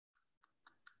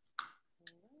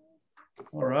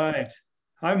All right.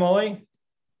 Hi, Molly.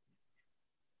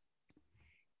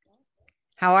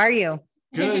 How are you?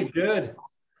 Good, good.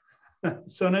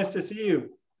 So nice to see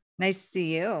you. Nice to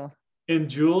see you. And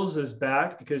Jules is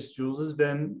back because Jules has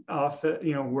been off,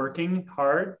 working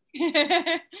hard.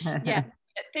 Yeah,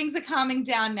 things are calming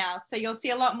down now. So you'll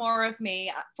see a lot more of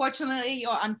me. Fortunately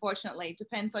or unfortunately,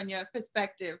 depends on your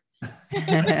perspective.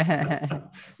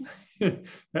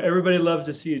 Everybody loves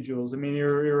to see you, Jules. I mean,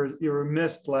 you were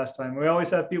missed last time. We always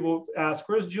have people ask,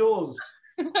 "Where's Jules?"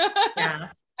 Yeah.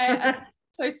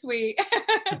 So sweet.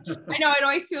 I know it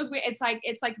always feels weird. It's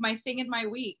like my thing in my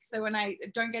week. So when I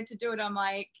don't get to do it, I'm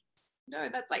like, no,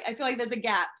 that's like, I feel like there's a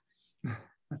gap.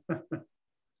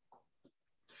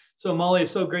 So Molly,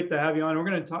 it's so great to have you on. We're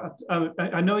going to talk.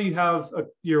 I know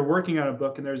you're working on a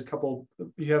book, and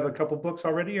you have a couple books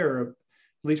already, or at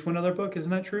least one other book.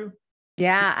 Isn't that true?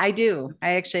 Yeah, I do.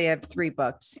 I actually have 3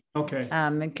 books. Okay.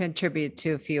 And contribute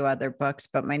to a few other books,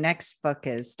 but my next book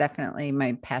is definitely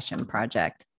my passion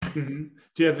project. Mm-hmm.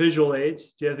 Do you have visual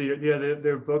aids? Do you have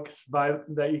their books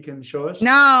that you can show us?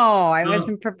 No, I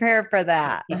wasn't prepared for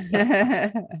that.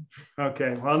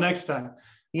 Okay. Well, next time.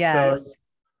 Yes.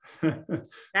 So,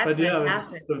 That's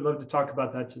fantastic. I'd love to talk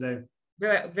about that today.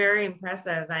 Very, very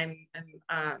impressive. I'm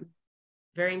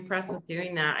very impressed with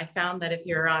doing that. I found that if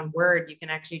you're on Word, you can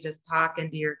actually just talk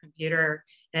into your computer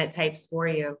and it types for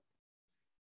you.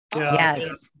 Yeah.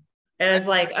 Yes. It was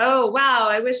like, oh, wow,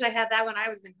 I wish I had that when I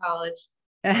was in college.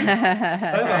 I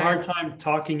have a hard time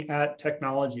talking at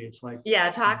technology. It's like,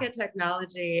 yeah, talk at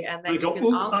technology. And then you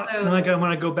can also like I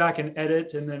want to go back and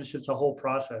edit, and then it's just a whole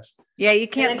process. Yeah, you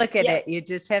can't look at it. You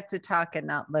just have to talk and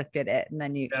not look at it. And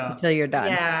then until you're done.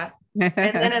 Yeah. And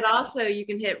then it also, you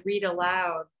can hit read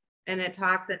aloud and it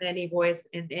talks at any voice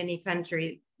in any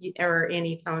country or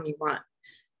any tone you want.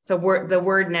 So the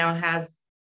Word now has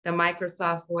the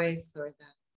Microsoft voice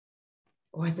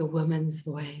or the woman's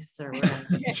voice or whatever.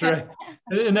 That's right.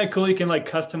 Isn't that cool? You can like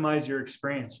customize your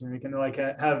experience, and you can like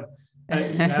have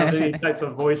any type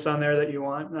of voice on there that you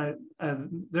want.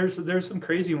 There's some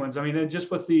crazy ones. I mean,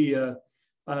 just with the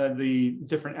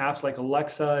different apps like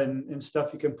Alexa and stuff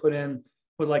you can put in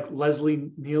with like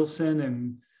Leslie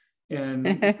Nielsen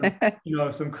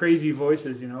and some crazy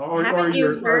voices, Haven't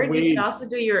you heard you can also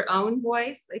do your own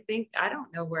voice? I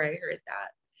don't know where I heard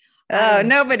that. Oh,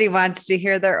 nobody wants to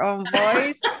hear their own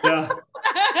voice. Yeah.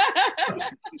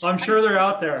 I'm sure they're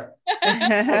out there.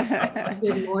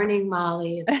 Good morning,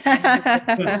 Molly. It's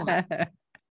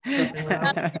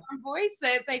voice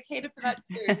they cater for that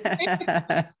too.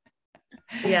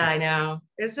 Yeah, I know.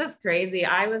 It's just crazy.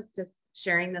 I was just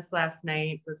sharing this last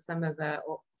night with some of the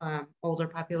older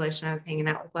population I was hanging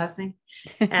out with last night.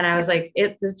 And I was like,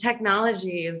 the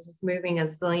technology is just moving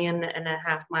 1.5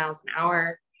 zillion miles an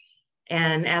hour.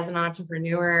 And as an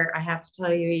entrepreneur, I have to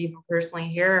tell you, even personally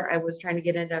here, I was trying to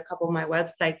get into a couple of my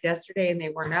websites yesterday and they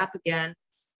weren't up again.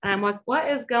 And I'm like, what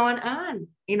is going on?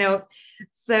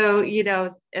 So,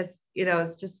 it's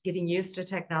just getting used to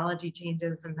technology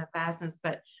changes and the fastness,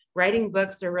 but writing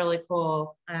books are really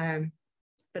cool.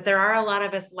 But there are a lot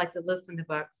of us who like to listen to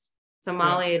books. So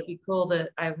Molly, it'd be cool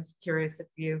I was curious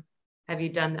have you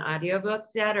done the audiobooks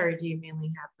yet, or do you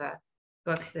mainly have the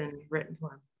books in written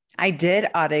form? I did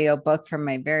audiobook for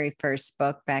my very first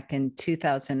book back in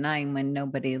 2009 when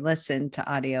nobody listened to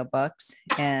audiobooks.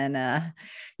 And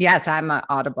yes, I'm an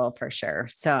Audible for sure.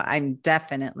 So I'm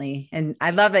definitely, and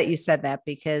I love that you said that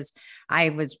because I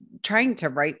was trying to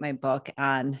write my book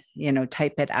on,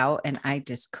 type it out and I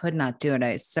just could not do it.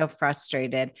 I was so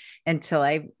frustrated until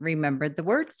I remembered the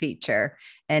word feature.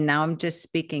 And now I'm just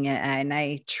speaking it. And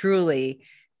I truly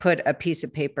put a piece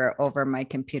of paper over my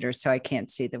computer so I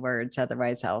can't see the words.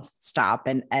 Otherwise I'll stop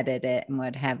and edit it and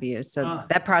what have you. So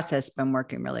that process has been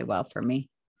working really well for me.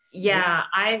 Yeah,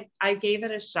 I gave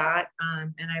it a shot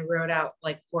and I wrote out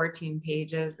like 14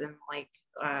 pages in like,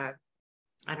 I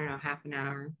don't know, half an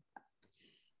hour.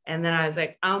 And then I was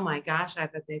like, oh my gosh, I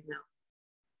have a big mouth.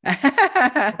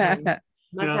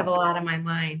 Must have a lot on my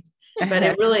mind. But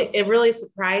it really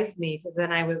surprised me because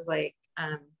then I was like,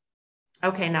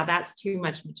 okay, now that's too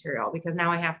much material because now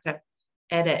I have to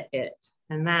edit it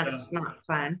and that's not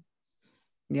fun.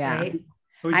 Yeah. Right?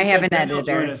 I have an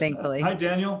editor, thankfully. Hi,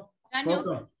 Daniel. Daniel's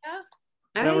welcome.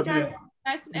 Hey, Daniel.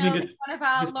 Nice and early. One of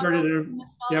our local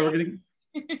we're getting.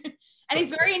 And he's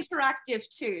very interactive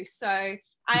too. So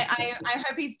I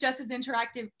hope he's just as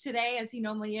interactive today as he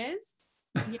normally is.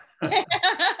 Yeah.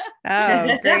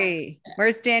 Oh, great.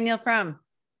 Where's Daniel from?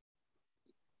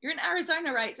 You're in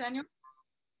Arizona, right, Daniel?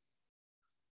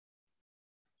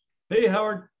 Hey,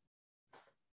 Howard.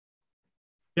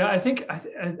 Yeah, I think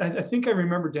I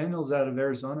remember Daniel's out of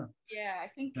Arizona. Yeah, I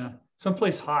think. Yeah,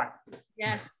 someplace hot.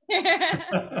 Yes.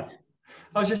 I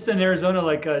was just in Arizona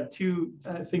like I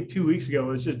think 2 weeks ago.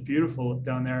 It was just beautiful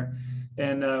down there,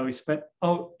 and we spent.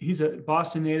 Oh, he's a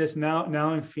Boston native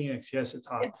now in Phoenix. Yes, it's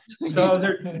hot. So I was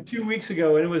there 2 weeks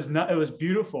ago, and it was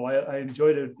beautiful. I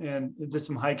enjoyed it, and did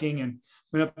some hiking and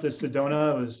went up to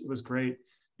Sedona. It was great.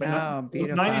 But Oh,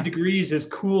 beautiful. 90 degrees is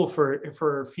cool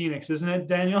for Phoenix, isn't it,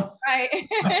 Daniel? Right.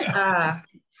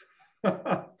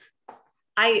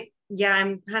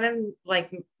 I'm kind of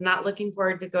like not looking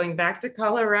forward to going back to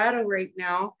Colorado right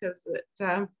now because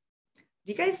do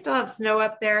you guys still have snow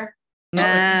up there?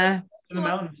 Nah, In the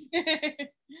mountains.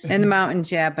 in the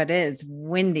mountains, yeah, but it is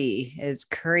windy, it's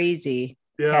crazy.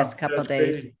 Yeah, Past couple that's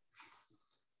days. crazy.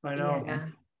 I know.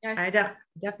 Yeah. I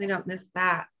definitely don't miss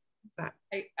that.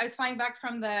 I was flying back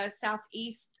from the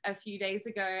southeast a few days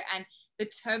ago, and the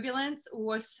turbulence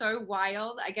was so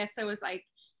wild. I guess there was like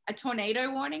a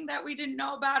tornado warning that we didn't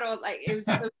know about, or like it was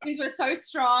the winds were so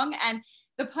strong, and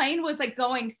the plane was like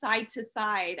going side to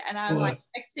side. And I'm like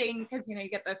texting, because you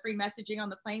get the free messaging on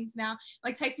the planes now.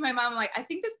 Like texting my mom, I'm like, I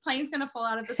think this plane's gonna fall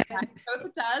out of the sky. So if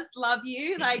it does, love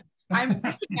you. Like I'm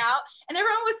freaking out, and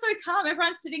everyone was so calm.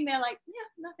 Everyone's sitting there like, yeah,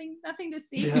 nothing to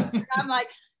see. Yeah. And I'm like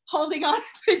holding on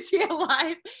for dear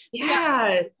life.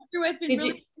 Yeah. Everywhere's been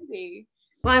really busy.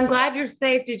 Well, I'm glad you're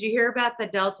safe. Did you hear about the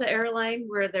Delta airline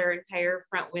where their entire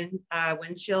front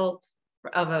windshield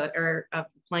of the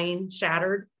plane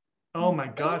shattered? Oh my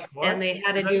gosh, what? And they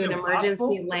had to do an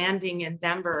emergency landing in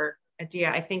Denver at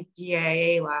I think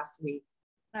DIA last week.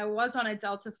 I was on a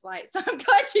Delta flight, so I'm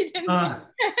glad you didn't.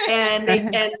 And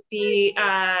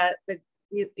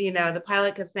the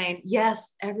pilot kept saying,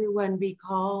 "Yes, everyone, be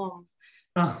calm.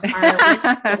 Our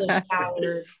windshield is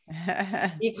shattered.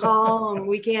 Be calm.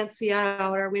 We can't see out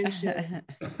our windshield."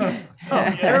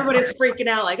 Everybody's freaking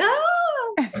out, like,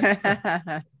 "Oh!"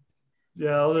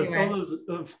 Yeah, all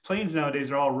those planes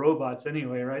nowadays are all robots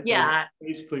anyway, right? Yeah, they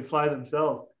basically fly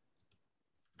themselves.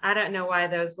 I don't know why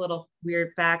those little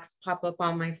weird facts pop up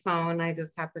on my phone. I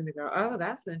just happen to go, "Oh,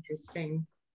 that's interesting."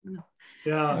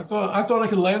 Yeah, I thought I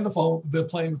could land the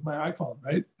plane with my iPhone,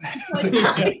 right?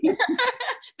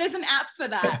 There's an app for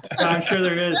that. I'm sure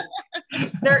there is.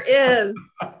 There is.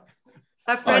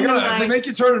 A friend of mine. They make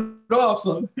you turn it off,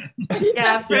 so.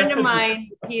 Yeah, a friend of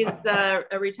mine. He's a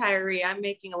retiree. I'm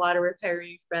making a lot of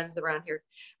retiree friends around here,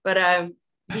 but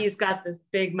he's got this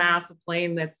big, massive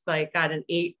plane that's like got an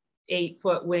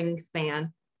 8-foot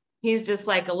wingspan. He's just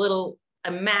like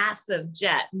a massive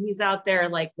jet, and he's out there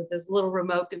like with this little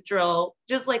remote control,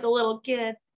 just like a little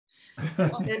kid.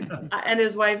 And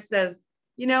his wife says,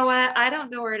 "You know what? I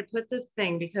don't know where to put this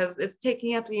thing because it's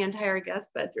taking up the entire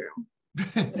guest bedroom."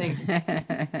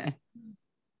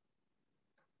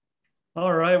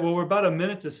 All right, well, we're about a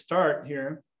minute to start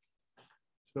here,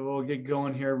 so we'll get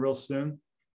going here real soon.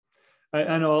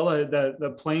 I know all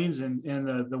the planes and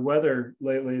the weather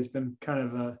lately has been kind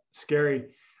of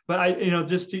scary. But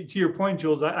just to your point,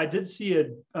 Jules, I did see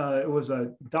it was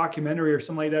a documentary or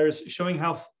something like that, was showing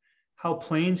how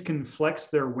planes can flex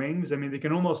their wings. I mean, they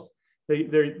can almost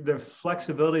the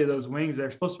flexibility of those wings.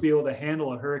 They're supposed to be able to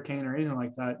handle a hurricane or anything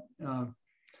like that.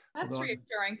 That's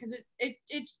reassuring, because it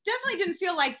definitely didn't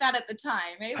feel like that at the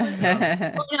time. It was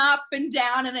going up and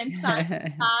down and then side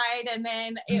to side, and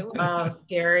then it was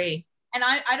scary. And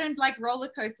I don't like roller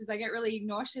coasters. I get really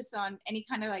nauseous on any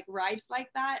kind of like rides like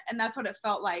that. And that's what it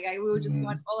felt like. We were just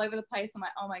going all over the place. I'm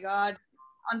like, oh my God,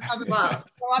 on top of it,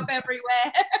 go up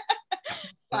everywhere.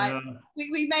 But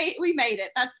we made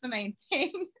it. That's the main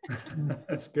thing.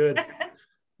 That's good.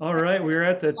 All right, we're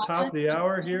at the top of the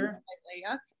hour here.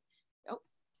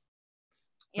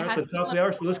 At the top of the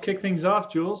hour, so let's kick things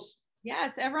off, Jules.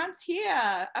 Yes, everyone's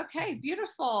here. Okay,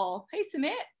 beautiful. Hey,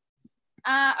 Sumit.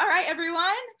 All right, everyone.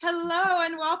 Hello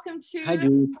and welcome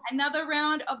to another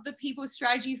round of the People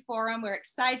Strategy Forum. We're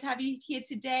excited to have you here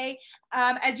today.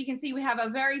 As you can see, we have a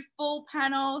very full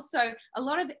panel. So a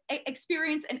lot of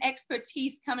experience and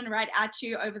expertise coming right at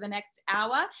you over the next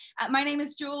hour. My name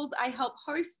is Jules. I help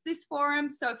host this forum.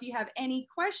 So if you have any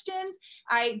questions,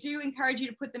 I do encourage you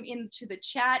to put them into the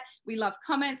chat. We love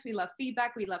comments. We love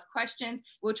feedback. We love questions.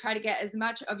 We'll try to get as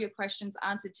much of your questions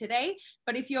answered today.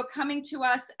 But if you're coming to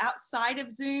us outside of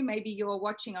Zoom, maybe you're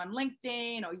watching on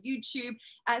LinkedIn or YouTube,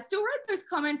 still write those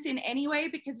comments in anyway,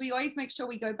 because we always make sure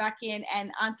we go back in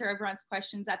and answer everyone's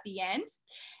questions at the end.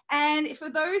 And for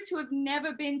those who have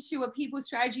never been to a People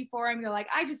Strategy Forum, you're like,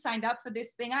 I just signed up for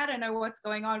this thing. I don't know what's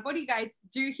going on. What do you guys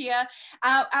do here?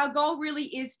 Our goal really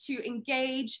is to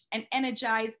engage and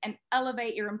energize and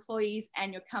elevate your employees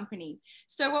and your company.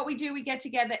 So what we do, we get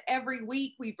together every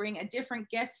week. We bring a different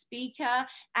guest speaker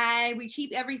and we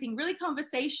keep everything really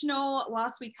conversational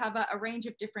whilst we cover a range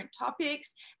of different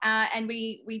topics. And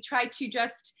we try to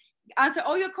just answer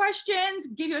all your questions,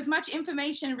 give you as much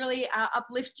information, really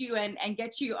uplift you and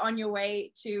get you on your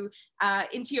way to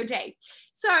into your day.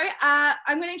 So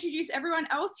I'm going to introduce everyone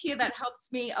else here that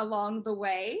helps me along the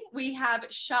way. We have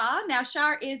Shah. Now,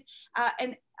 Shah is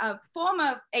a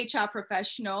former HR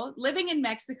professional living in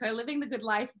Mexico, living the good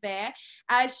life there.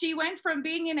 She went from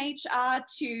being in HR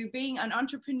to being an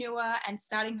entrepreneur and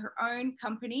starting her own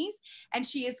companies. And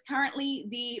she is currently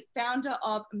the founder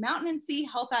of Mountain & Sea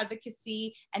Health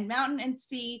Advocacy and Mountain &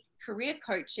 Sea Career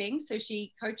Coaching. So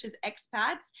she coaches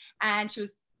expats, and she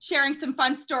was sharing some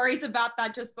fun stories about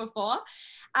that just before.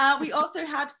 We also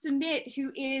have Sumit,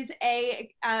 who is a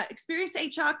experienced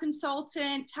HR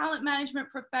consultant, talent management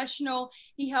professional.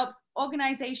 He helps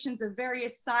organizations of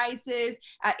various sizes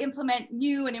implement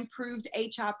new and improved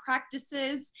HR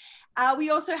practices.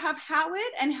 We also have Howard,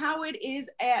 and Howard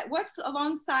works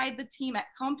alongside the team at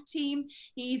Comp Team.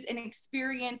 He's an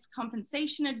experienced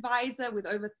compensation advisor with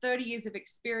over 30 years of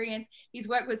experience. He's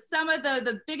worked with some of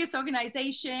the biggest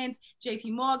organizations,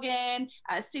 JP Morgan,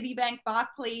 Citibank,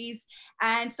 Barclays.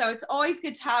 And so it's always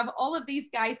good to have all of these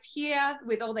guys here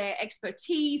with all their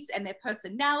expertise and their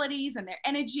personalities and their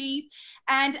energy.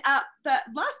 And the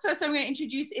last person I'm going to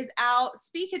introduce is our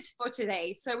speakers for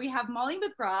today. So we have Molly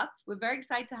McGrath. We're very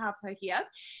excited to have her here.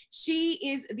 She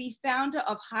is the founder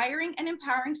of Hiring and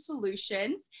Empowering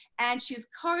Solutions, and she's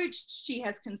coached, she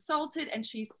has consulted, and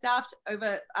she's staffed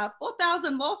over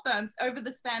 4,000 law firms over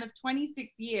the span of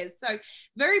 26 years. So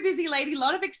very busy lady, a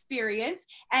lot of experience,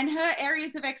 and her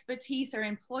areas of expertise are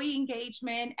employee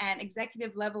engagement and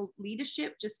executive level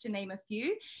leadership, just to name a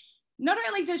few. Not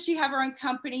only does she have her own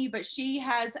company, but she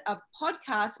has a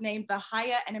podcast named the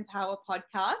Hire and Empower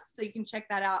Podcast. So you can check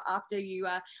that out after you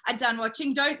are done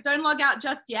watching. Don't log out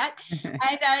just yet.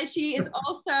 And she is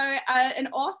also an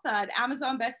author, an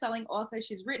Amazon bestselling author.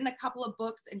 She's written a couple of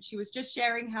books, and she was just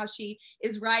sharing how she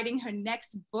is writing her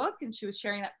next book, and she was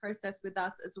sharing that process with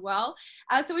us as well.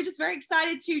 So we're just very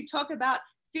excited to talk about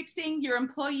fixing your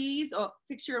employees or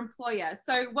fix your employer.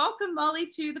 So welcome, Molly,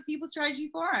 to the People Strategy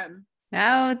Forum.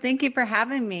 Oh, thank you for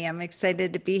having me. I'm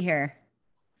excited to be here.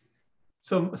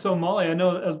 So Molly, I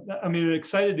know,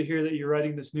 excited to hear that you're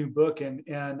writing this new book,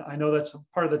 and I know that's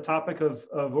part of the topic of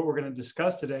what we're going to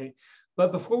discuss today.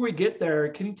 But before we get there,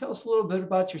 can you tell us a little bit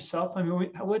about yourself? I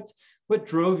mean, what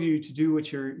drove you to do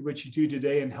what you do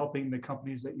today in helping the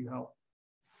companies that you help?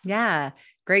 Yeah,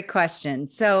 great question.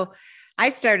 So I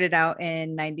started out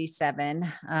in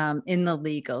 97 in the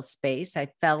legal space. I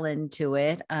fell into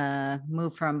it,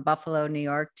 moved from Buffalo, New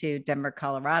York to Denver,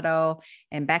 Colorado.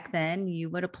 And back then you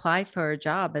would apply for a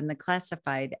job in the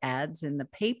classified ads in the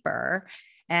paper.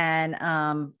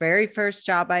 And very first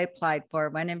job I applied for,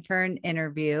 went in for an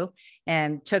interview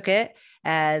and took it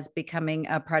as becoming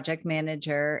a project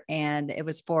manager. And it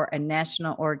was for a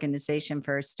national organization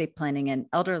for estate planning and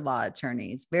elder law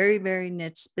attorneys, very, very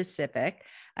niche specific.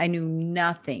 I knew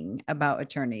nothing about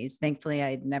attorneys. Thankfully,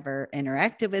 I'd never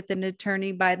interacted with an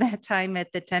attorney by that time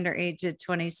at the tender age of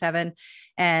 27.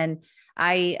 And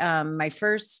my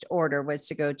first order was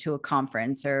to go to a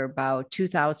conference. There were about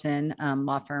 2,000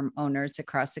 law firm owners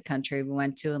across the country. We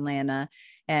went to Atlanta,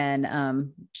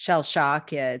 and shell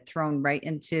shock, thrown right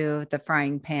into the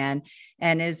frying pan.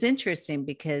 And it was interesting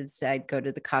because I'd go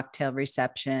to the cocktail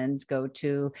receptions, go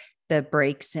to the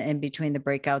breaks in between the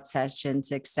breakout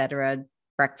sessions, et cetera,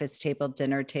 breakfast table,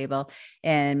 dinner table.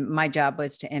 And my job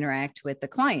was to interact with the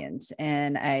clients.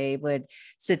 And I would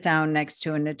sit down next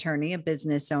to an attorney, a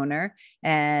business owner.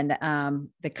 And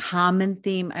the common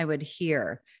theme I would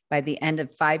hear by the end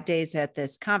of 5 days at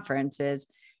this conference is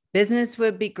business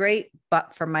would be great,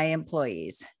 but for my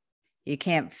employees. You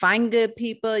can't find good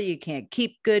people. You can't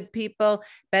keep good people.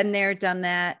 Been there, done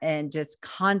that, and just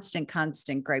constant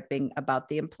griping about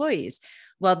the employees.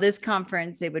 Well, this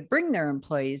conference, they would bring their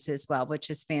employees as well, which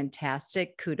is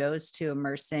fantastic. Kudos to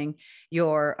immersing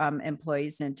your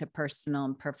employees into personal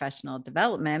and professional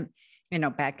development. You know,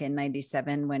 back in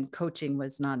 97, when coaching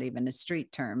was not even a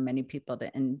street term, many people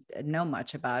didn't know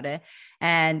much about it.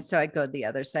 And so I'd go to the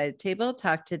other side of the table,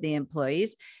 talk to the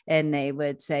employees, and they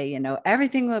would say, you know,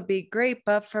 everything will be great,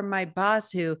 but for my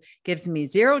boss who gives me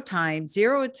zero time,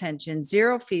 zero attention,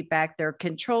 zero feedback, they're a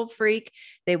control freak.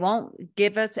 They won't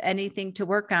give us anything to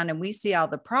work on. And we see all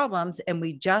the problems, and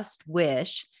we just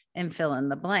wish and fill in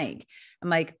the blank. I'm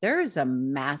like, there is a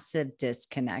massive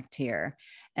disconnect here.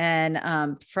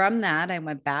 And from that, I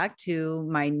went back to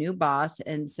my new boss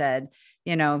and said,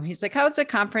 he's like, how's the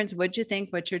conference? What'd you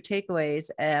think? What's your takeaways?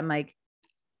 And I'm like,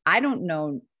 I don't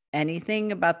know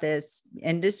anything about this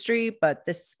industry, but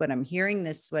this is what I'm hearing.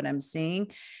 This is what I'm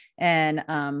seeing. And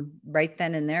right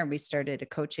then and there, we started a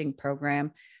coaching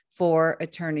program for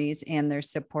attorneys and their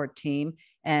support team.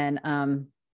 And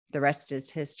the rest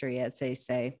is history, as they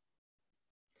say.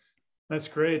 That's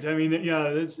great. I mean, yeah,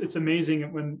 it's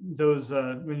amazing when those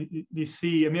when you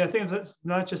see. I mean, I think that's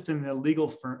not just in the legal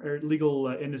firm or legal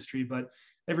industry, but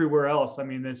everywhere else. I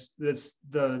mean, that's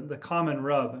the common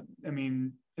rub. I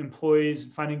mean, employees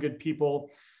finding good people,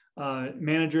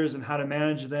 managers and how to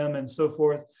manage them, and so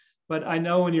forth. But I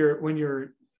know when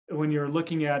you're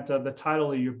looking at the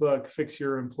title of your book, "Fix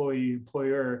Your Employee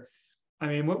Employer." I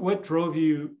mean, what drove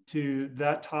you to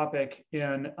that topic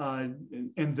in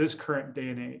this current day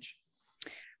and age?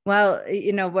 Well,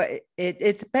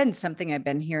 it's been something I've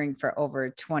been hearing for over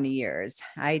 20 years.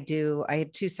 I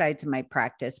have two sides of my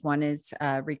practice. One is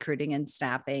recruiting and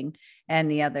staffing, and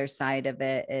the other side of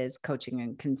it is coaching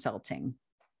and consulting.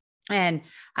 And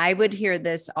I would hear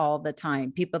this all the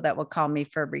time. People that will call me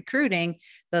for recruiting,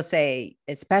 they'll say,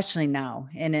 especially now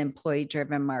in an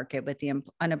employee-driven market with the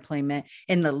unemployment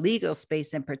in the legal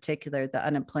space in particular, the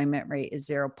unemployment rate is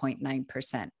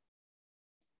 0.9%.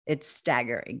 It's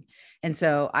staggering. And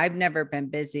so I've never been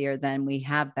busier than we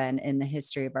have been in the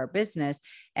history of our business.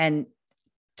 And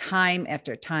time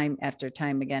after time after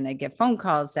time again, I get phone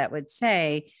calls that would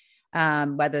say,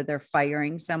 whether they're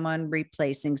firing someone,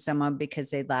 replacing someone because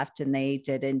they left and they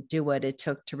didn't do what it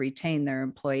took to retain their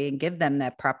employee and give them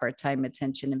that proper time,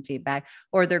 attention, and feedback,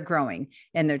 or they're growing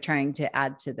and they're trying to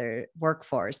add to their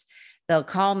workforce. They'll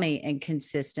call me and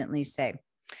consistently say,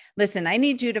 listen, I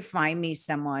need you to find me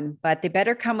someone, but they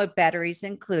better come with batteries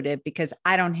included because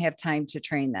I don't have time to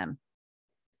train them.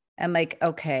 I'm like,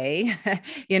 okay,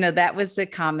 that was the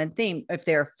common theme. If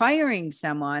they're firing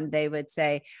someone, they would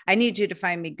say, I need you to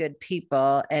find me good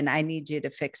people and I need you to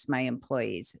fix my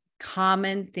employees.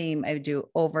 Common theme I do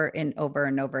over and over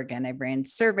and over again. I ran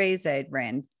surveys, I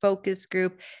ran focus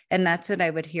group, and that's what I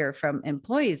would hear from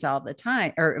employees all the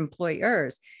time, or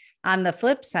employers. On the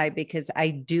flip side, because I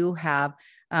do have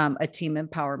a team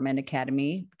empowerment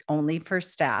academy only for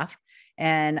staff.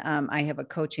 And I have a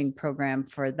coaching program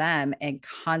for them. And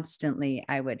constantly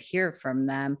I would hear from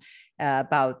them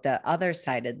about the other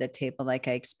side of the table, like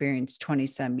I experienced 20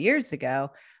 some years ago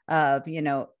of,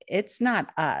 it's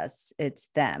not us, it's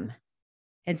them.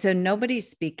 And so nobody's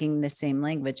speaking the same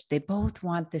language. They both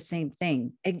want the same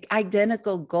thing,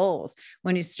 identical goals.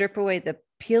 When you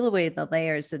peel away the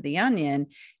layers of the onion,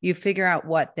 you figure out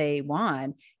what they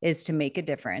want is to make a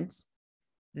difference.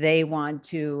 They want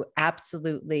to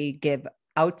absolutely give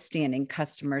outstanding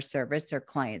customer service or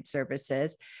client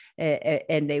services,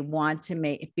 and they want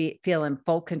to feel in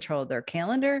full control of their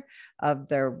calendar, of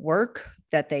their work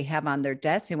that they have on their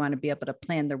desk. They want to be able to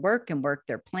plan their work and work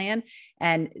their plan.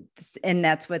 And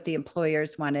that's what the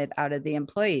employers wanted out of the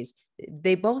employees.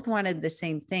 They both wanted the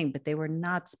same thing, but they were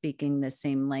not speaking the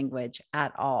same language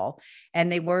at all.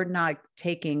 And they were not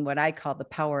taking what I call the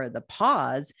power of the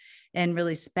pause and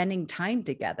really spending time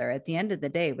together. At the end of the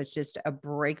day, it was just a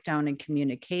breakdown in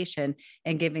communication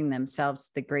and giving themselves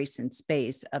the grace and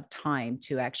space of time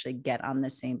to actually get on the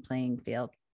same playing field.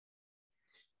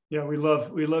 Yeah, we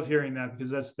love hearing that,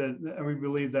 because we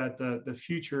believe that the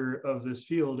future of this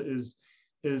field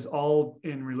is all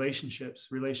in relationships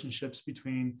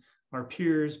between our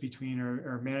peers, between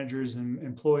our managers and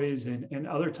employees and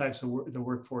other types of the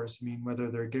workforce. I mean,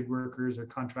 whether they're gig workers or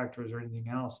contractors or anything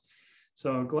else.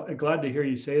 So glad to hear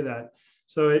you say that.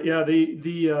 So yeah,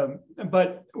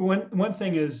 but one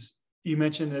thing is you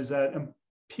mentioned is that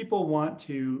people want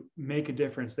to make a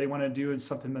difference. They want to do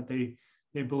something that they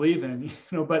believe in,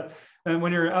 but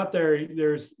when you're out there,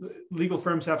 there's legal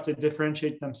firms have to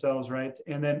differentiate themselves, right?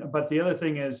 And then, but the other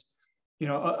thing is,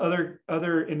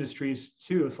 other industries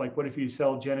too. It's like, what if you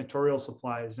sell janitorial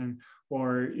supplies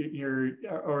or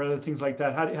other things like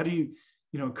that? How do you,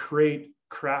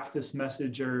 craft this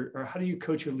message, or how do you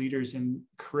coach your leaders in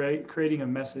creating a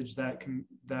message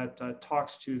that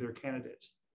talks to their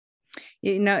candidates?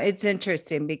 It's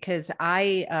interesting because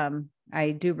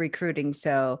I do recruiting.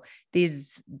 So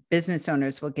these business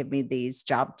owners will give me these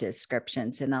job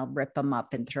descriptions and I'll rip them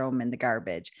up and throw them in the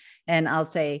garbage. And I'll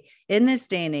say, in this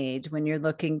day and age, when you're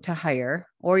looking to hire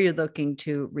or you're looking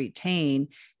to retain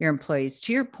your employees,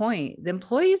 to your point, the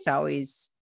employees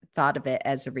always thought of it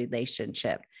as a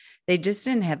relationship. They just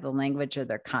didn't have the language or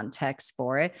their context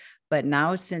for it. But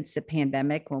now, since the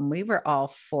pandemic, when we were all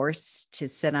forced to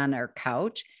sit on our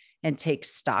couch and take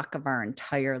stock of our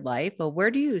entire life, well, where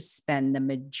do you spend the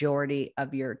majority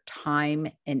of your time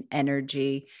and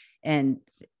energy? And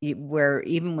where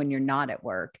even when you're not at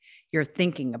work, you're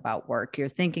thinking about work, you're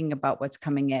thinking about what's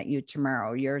coming at you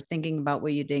tomorrow, you're thinking about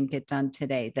what you didn't get done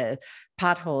today, the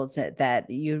potholes that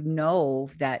you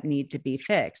know that need to be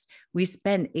fixed. We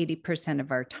spend 80% of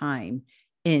our time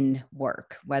in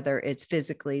work, whether it's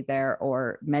physically there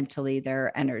or mentally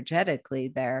there, energetically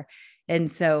there. And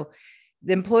so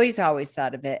the employees always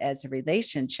thought of it as a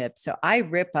relationship. So I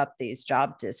rip up these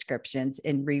job descriptions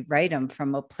and rewrite them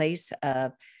from a place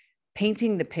of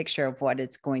painting the picture of what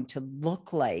it's going to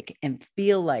look like and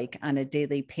feel like on a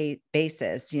daily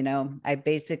basis. You know, I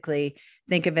basically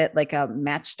think of it like a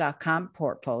Match.com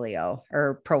portfolio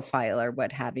or profile or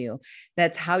what have you.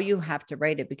 That's how you have to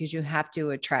write it, because you have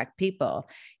to attract people.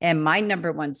 And my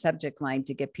number one subject line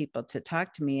to get people to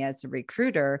talk to me as a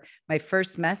recruiter, my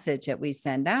first message that we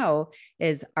send out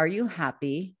is, are you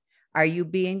happy? Are you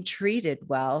being treated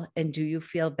well? And do you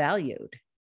feel valued?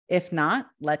 If not,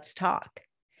 let's talk.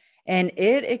 And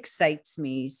it excites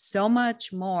me so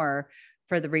much more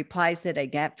for the replies that I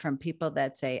get from people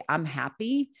that say, I'm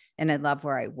happy and I love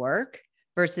where I work,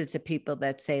 versus the people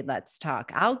that say, let's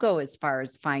talk. I'll go as far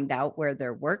as find out where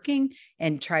they're working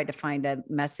and try to find a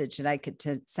message that I could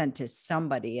send to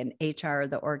somebody in HR or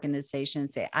the organization and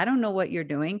say, I don't know what you're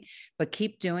doing, but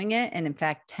keep doing it. And in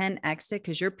fact, 10x it,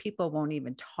 because your people won't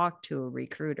even talk to a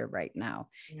recruiter right now.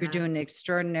 Yeah. You're doing an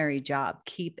extraordinary job.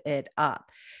 Keep it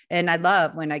up. And I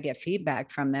love when I get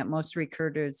feedback from that. Most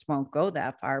recruiters won't go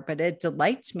that far, but it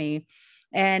delights me.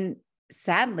 And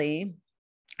sadly,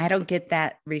 I don't get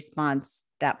that response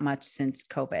that much since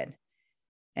COVID.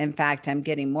 In fact, I'm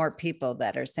getting more people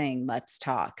that are saying, let's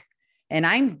talk. And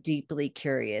I'm deeply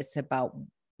curious about,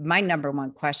 my number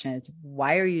one question is,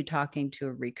 why are you talking to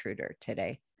a recruiter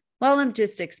today? Well, I'm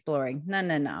just exploring.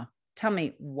 No. Tell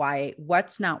me why,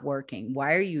 what's not working?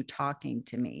 Why are you talking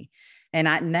to me?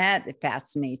 And that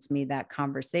fascinates me, that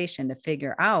conversation to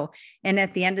figure out. And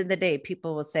at the end of the day,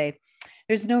 people will say,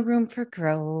 there's no room for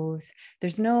growth.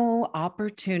 There's no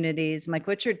opportunities. I'm like,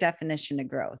 what's your definition of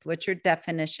growth? What's your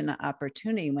definition of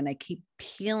opportunity? When I keep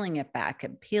peeling it back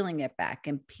and peeling it back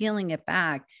and peeling it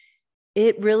back,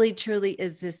 it really truly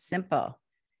is this simple.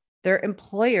 Their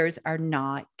employers are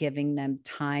not giving them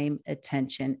time,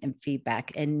 attention, and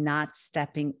feedback, and not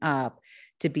stepping up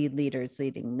to be leaders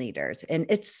leading leaders. And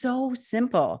it's so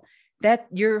simple that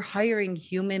you're hiring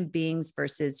human beings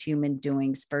versus human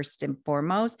doings first and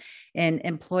foremost. And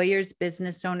employers,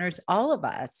 business owners, all of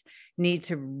us need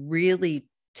to really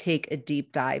take a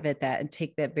deep dive at that and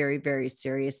take that very, very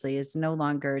seriously. It's no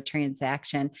longer a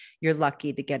transaction. You're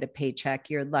lucky to get a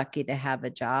paycheck. You're lucky to have a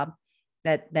job.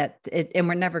 And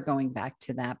we're never going back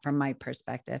to that from my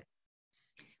perspective.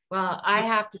 Well, I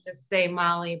have to just say,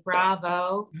 Molly,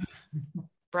 bravo.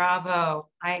 Bravo.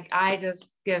 I just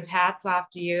give hats off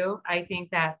to you. I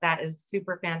think that is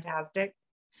super fantastic.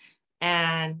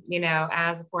 And, you know,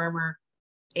 as a former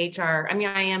HR, I mean,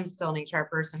 I am still an HR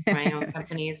person for my own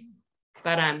companies,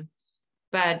 but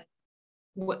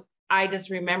I just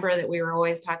remember that we were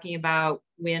always talking about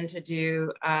when to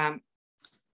do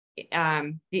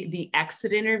the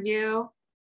exit interview.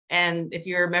 And if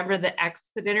you remember the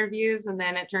exit interviews, and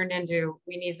then it turned into,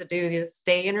 we need to do the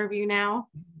stay interview now.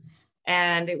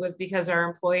 And it was because our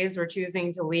employees were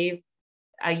choosing to leave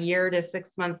a year to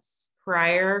 6 months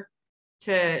prior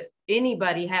to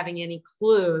anybody having any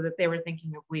clue that they were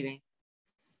thinking of leaving.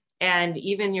 And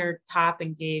even your top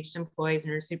engaged employees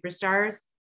and your superstars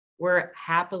were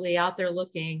happily out there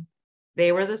looking.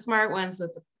 They were the smart ones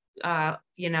with the,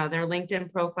 their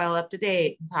LinkedIn profile up to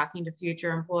date and talking to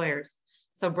future employers.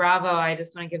 So bravo. I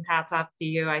just want to give hats off to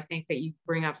you. I think that you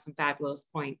bring up some fabulous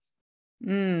points.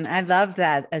 I love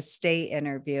that. A stay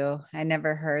interview. I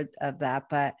never heard of that,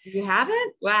 but you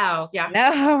haven't? Wow. Yeah.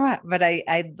 No, but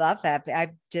I love that.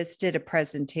 I just did a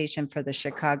presentation for the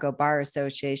Chicago Bar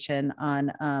Association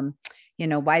on,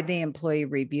 why the employee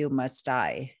review must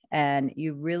die. And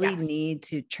you really need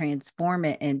to transform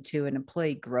it into an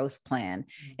employee growth plan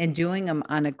and doing them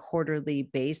on a quarterly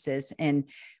basis. And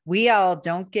we all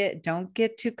don't get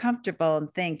too comfortable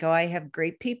and think, oh, I have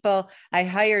great people. I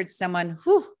hired someone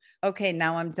who, okay,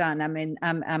 now I'm done.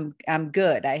 I'm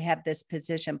good. I have this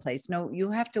position placed. No, you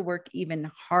have to work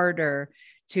even harder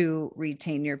to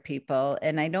retain your people.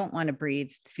 And I don't want to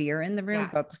breathe fear in the room,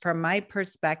 but from my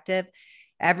perspective,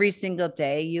 every single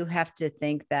day, you have to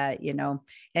think that,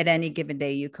 at any given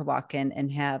day, you could walk in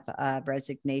and have a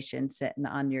resignation sitting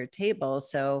on your table.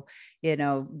 So,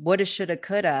 woulda, shoulda,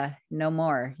 coulda, no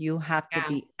more. You have to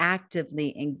be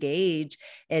actively engaged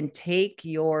and take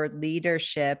your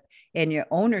leadership and your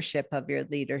ownership of your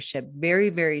leadership very,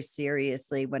 very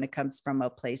seriously when it comes from a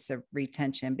place of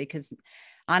retention, because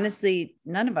honestly,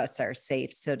 none of us are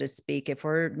safe, so to speak, if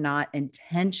we're not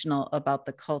intentional about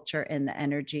the culture and the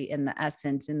energy and the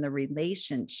essence and the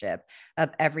relationship of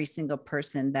every single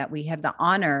person that we have the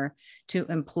honor to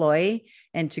employ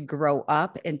and to grow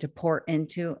up and to pour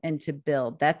into and to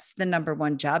build. That's the number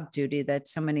one job duty that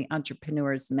so many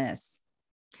entrepreneurs miss.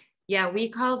 Yeah, we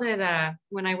called it,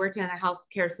 when I worked in a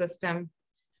healthcare system,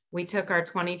 we took our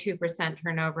 22%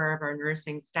 turnover of our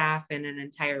nursing staff in an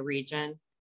entire region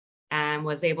and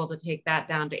was able to take that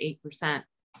down to 8%,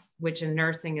 which in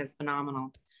nursing is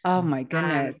phenomenal. Oh my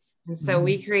goodness. And so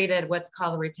we created what's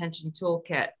called a retention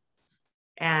toolkit.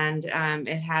 And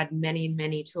it had many,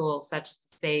 many tools such as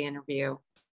the stay interview.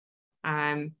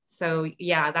 So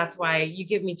yeah, that's why you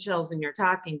give me chills when you're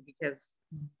talking, because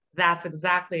that's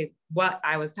exactly what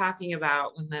I was talking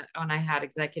about when I had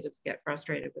executives get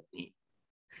frustrated with me.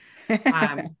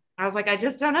 I was like, I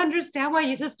just don't understand why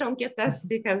you just don't get this,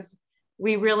 because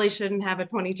we really shouldn't have a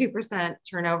 22%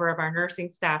 turnover of our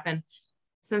nursing staff. And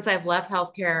since I've left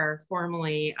healthcare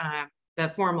formally, the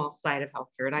formal side of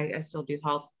healthcare, and I still do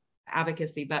health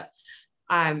advocacy, but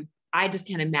I just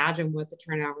can't imagine what the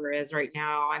turnover is right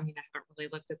now. I mean, I haven't really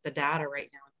looked at the data right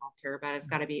now in healthcare, but it's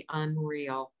got to be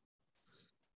unreal.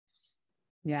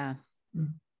 Yeah.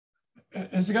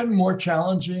 Has it gotten more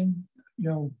challenging?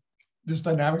 This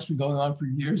dynamic's been going on for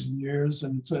years and years,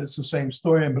 and it's the same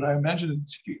story. But I imagine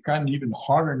it's gotten even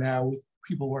harder now with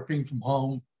people working from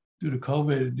home due to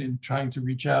COVID and trying to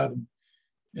reach out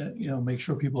and make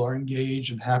sure people are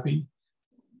engaged and happy.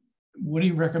 What are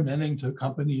you recommending to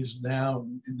companies now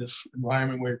in this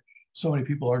environment where so many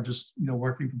people are just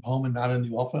working from home and not in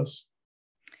the office?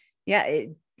 Yeah,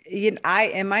 in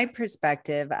my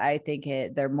perspective, I think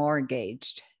they're more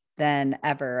engaged than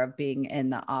ever of being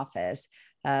in the office.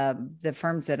 The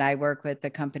firms that I work with,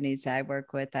 the companies I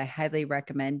work with, I highly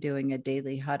recommend doing a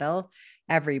daily huddle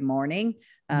every morning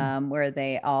where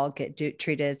they all get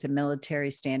treated as a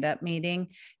military stand-up meeting.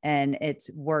 And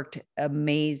it's worked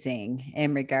amazing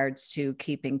in regards to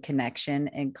keeping connection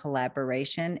and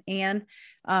collaboration and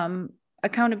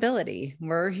accountability.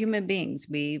 We're human beings.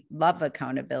 We love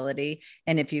accountability.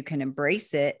 And if you can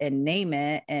embrace it and name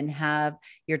it and have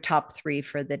your top 3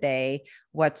 for the day,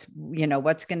 what's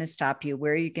going to stop you?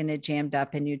 Where are you going to jammed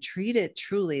up? And you treat it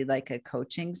truly like a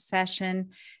coaching session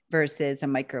versus a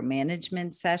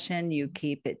micromanagement session. You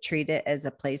treat it as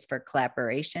a place for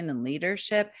collaboration and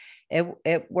leadership.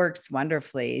 It works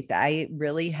wonderfully. I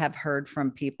really have heard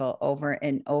from people over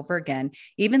and over again,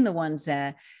 even the ones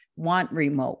that want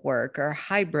remote work or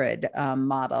hybrid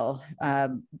model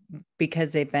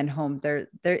because they've been home.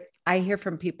 I hear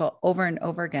from people over and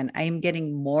over again, I am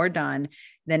getting more done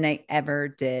than I ever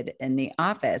did in the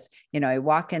office. I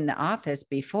walk in the office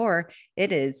before,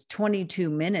 it is 22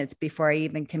 minutes before I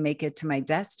even can make it to my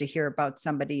desk to hear about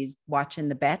somebody's watching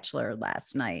The Bachelor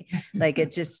last night. Like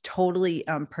it's just totally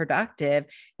unproductive.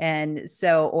 And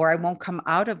so, or I won't come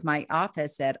out of my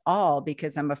office at all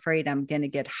because I'm afraid I'm going to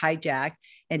get hijacked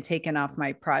and taken off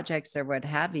my projects or what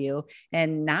have you.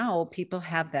 And now people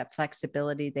have that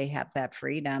flexibility. They have that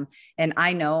freedom. And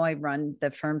I know I run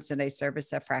the firms that I serve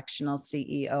as a fractional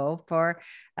CEO for.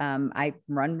 I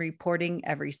run reporting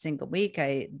every single week.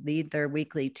 I lead their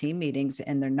weekly team meetings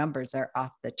and their numbers are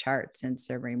off the charts since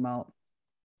they're remote.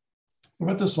 What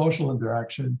about the social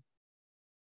interaction?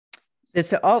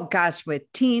 Oh gosh,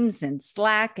 with Teams and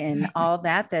Slack and all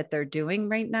that they're doing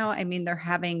right now. I mean, they're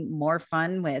having more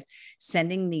fun with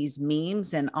sending these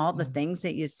memes and all the things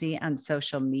that you see on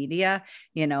social media,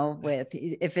 with,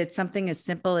 if it's something as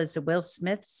simple as a Will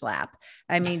Smith slap,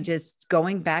 I mean, just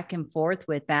going back and forth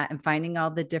with that and finding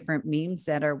all the different memes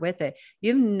that are with it.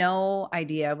 You have no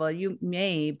idea. Well, you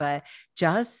may, but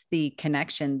just the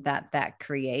connection that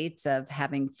creates of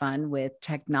having fun with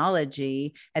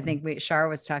technology. I think Shar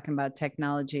was talking about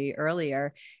technology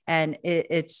earlier, and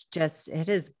it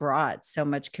has brought so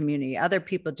much community. Other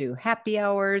people do happy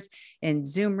hours in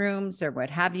Zoom rooms or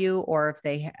what have you, or if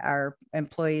they are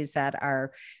employees that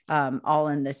are all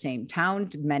in the same town.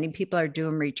 Many people are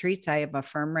doing retreats. I have a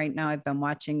firm right now. I've been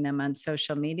watching them on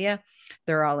social media.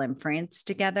 They're all in France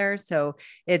together. So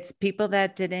it's people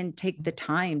that didn't take the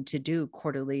time to do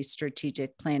quarterly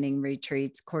strategic planning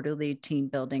retreats, quarterly team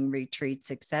building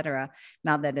retreats, et cetera.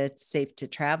 Now that it's safe to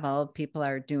travel, people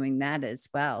are doing that as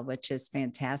well, which is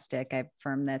fantastic. I have a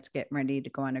firm that's getting ready to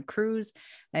go on a cruise.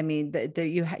 I mean,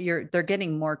 they're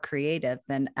getting more creative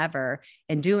than ever,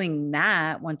 and doing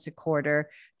that once a quarter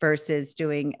versus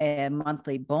doing a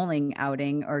monthly bowling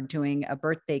outing or doing a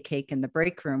birthday cake in the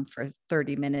break room for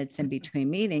 30 minutes in between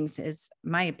meetings is,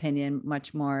 my opinion,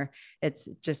 much more, it's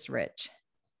just rich.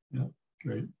 Yeah,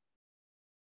 great.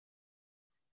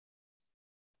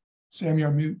 Sam, you're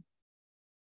mute.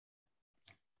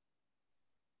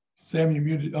 Sam, you're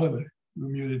muted. Oh, you're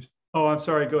muted. Oh, I'm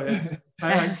sorry. Go ahead.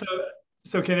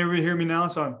 So can everybody hear me now?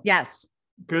 So I'm Yes.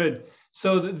 Good.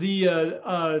 So the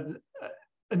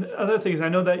other things, I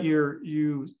know that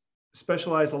you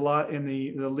specialize a lot in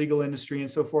the legal industry and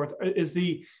so forth.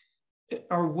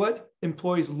 Are what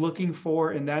employees looking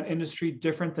for in that industry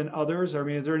different than others? I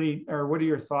mean, is there any, or what are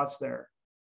your thoughts there?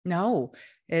 No,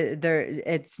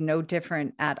 it's no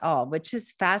different at all, which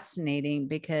is fascinating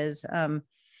because,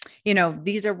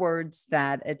 these are words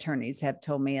that attorneys have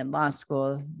told me in law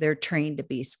school. They're trained to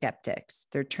be skeptics.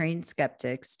 They're trained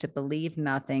skeptics to believe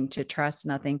nothing, to trust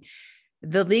nothing.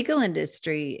 The legal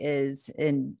industry is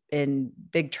in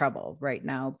big trouble right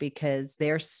now because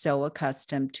they're so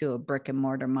accustomed to a brick and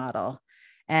mortar model.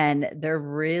 And they're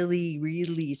really,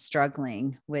 really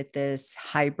struggling with this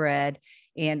hybrid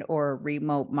and or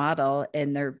remote model,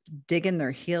 and they're digging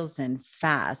their heels in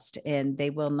fast, and they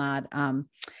will not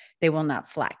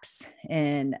flex,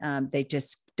 and they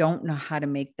just don't know how to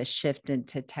make the shift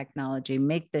into technology,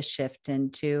 make the shift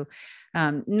into,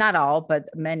 not all, but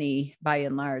many by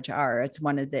and large are. It's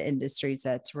one of the industries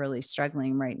that's really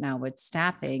struggling right now with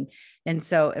staffing. And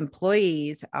so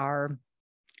employees are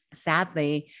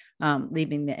sadly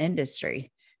leaving the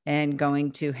industry and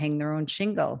going to hang their own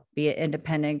shingle, be an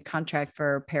independent contract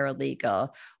for a paralegal,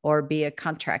 or be a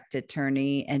contract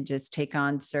attorney and just take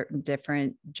on certain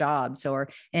different jobs, or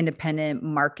independent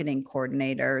marketing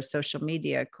coordinator, social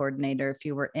media coordinator, if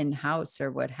you were in-house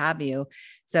or what have you.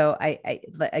 So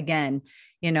again,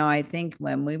 I think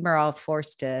when we were all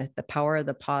forced to the power of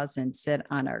the pause and sit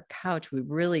on our couch, we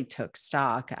really took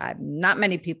stock. Not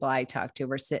many people I talked to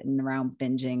were sitting around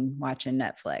binging, watching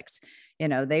Netflix.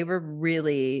 They were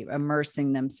really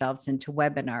immersing themselves into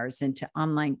webinars, into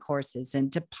online courses,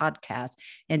 into podcasts,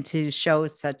 into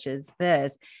shows such as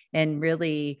this. And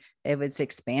really, it was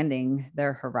expanding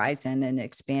their horizon and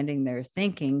expanding their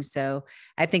thinking. So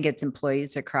I think it's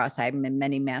employees across. I'm in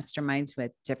many masterminds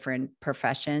with different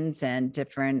professions and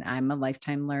I'm a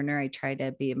lifetime learner. I try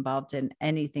to be involved in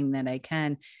anything that I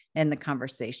can. And the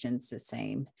conversation's the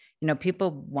same. People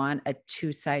want a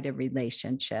two-sided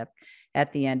relationship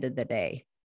at the end of the day.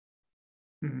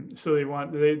 So they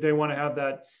want to have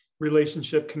that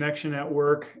relationship connection at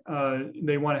work.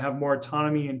 They want to have more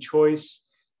autonomy and choice.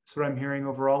 That's what I'm hearing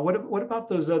overall. What about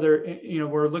those other,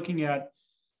 we're looking at,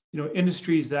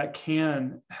 industries that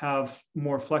can have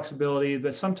more flexibility,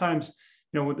 but sometimes,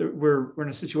 we're in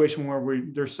a situation where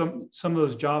there's some of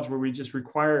those jobs where we just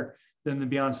require them to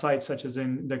be on site, such as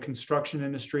in the construction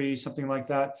industry, something like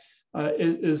that.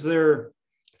 Is there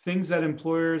things that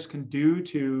employers can do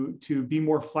to be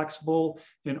more flexible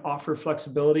and offer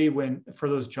flexibility for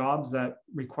those jobs that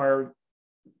require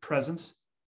presence?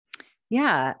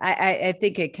 Yeah, I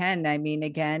think it can. I mean,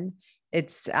 again,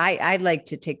 I like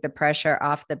to take the pressure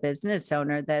off the business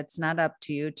owner. That's not up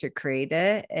to you to create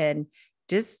it, and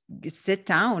just sit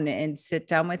down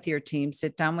with your team,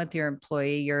 sit down with your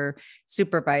employee, your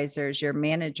supervisors, your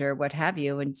manager, what have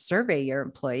you, and survey your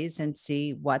employees and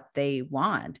see what they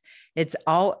want.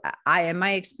 In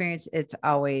my experience, it's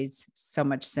always so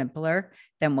much simpler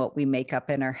than what we make up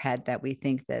in our head that we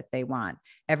think that they want.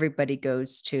 Everybody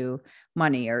goes to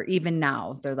money, or even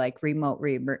now they're like remote.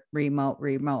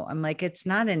 I'm like, it's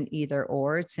not an either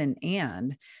or, it's an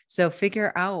and. So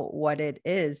figure out what it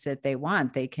is that they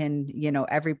want. They can,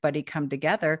 everybody come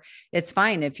together. It's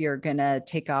fine if you're going to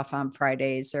take off on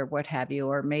Fridays or what have you,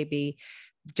 or maybe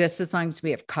just as long as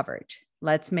we have coverage.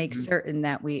 Let's make certain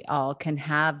that we all can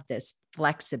have this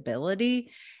flexibility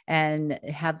and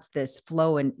have this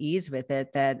flow and ease with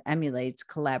it that emulates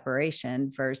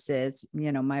collaboration versus,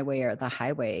 my way or the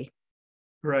highway.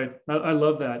 Right. I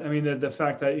love that. I mean, the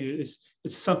fact that it's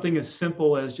something as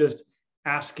simple as just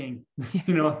asking,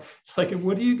 it's like,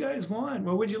 what do you guys want?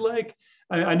 What would you like?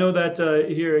 I know that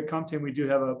here at Compton, we do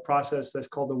have a process that's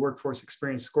called the Workforce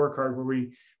Experience Scorecard, where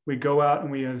we go out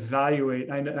and we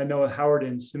evaluate. I know Howard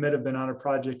and Sumit have been on a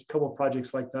couple of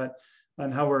projects like that,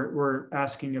 and how we're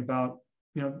asking about,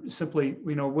 simply,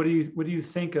 what do you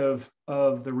think of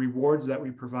the rewards that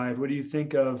we provide? What do you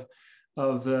think of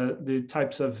the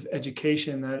types of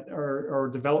education that or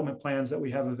development plans that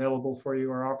we have available for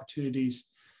you, or opportunities,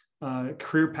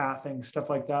 career pathing, stuff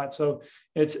like that. So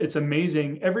it's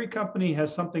amazing. Every company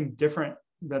has something different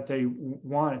that they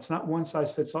want. It's not one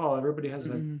size fits all. Everybody has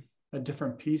a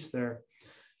different piece there.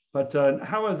 But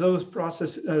how are those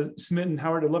processes, Smit and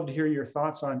Howard? I'd love to hear your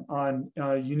thoughts on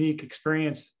unique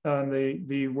experience on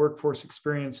the workforce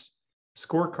experience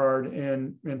scorecard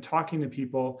and talking to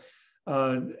people.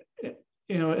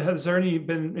 Has there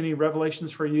been any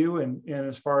revelations for you and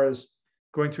as far as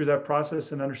going through that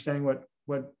process and understanding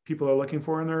what people are looking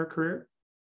for in their career?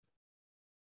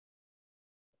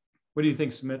 What do you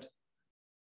think, Smit?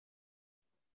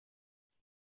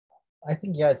 I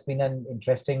think, yeah, it's been an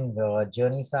interesting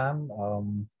journey, Sam.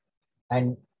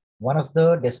 And one of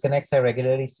the disconnects I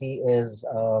regularly see is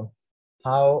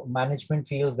how management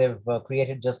feels they've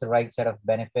created just the right set of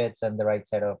benefits and the right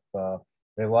set of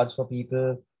rewards for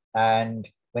people. And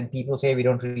when people say we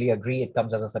don't really agree, it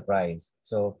comes as a surprise.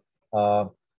 So it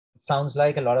sounds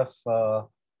like a lot of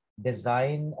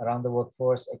design around the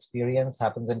workforce experience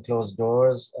happens in closed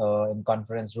doors, in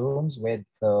conference rooms with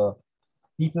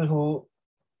people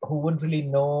who wouldn't really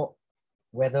know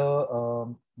whether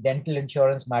dental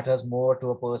insurance matters more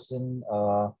to a person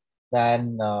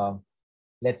than,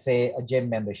 let's say, a gym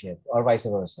membership or vice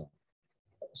versa.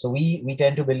 So we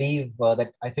tend to believe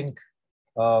that I think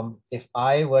if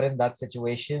I were in that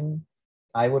situation,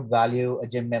 I would value a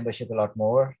gym membership a lot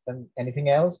more than anything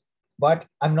else. But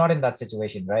I'm not in that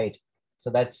situation, right?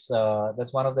 So that's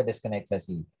one of the disconnects I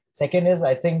see. Second is,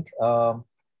 I think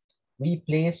we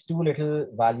place too little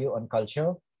value on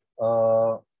culture.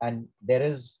 And there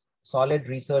is solid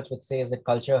research which says that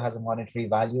culture has a monetary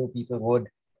value. People would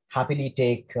happily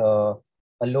take a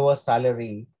lower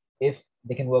salary if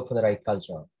they can work for the right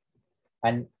culture.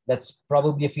 And that's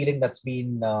probably a feeling that's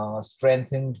been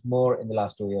strengthened more in the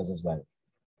last 2 years as well.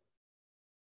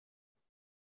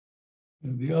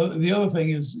 And the other thing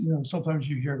is, sometimes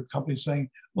you hear companies saying,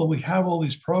 well, we have all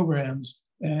these programs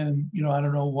and, I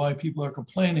don't know why people are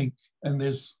complaining. And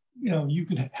there's, you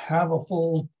could have a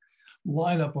full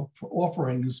lineup of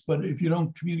offerings, but if you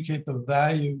don't communicate the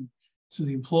value to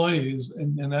the employees,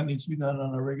 and that needs to be done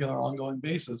on a regular ongoing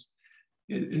basis,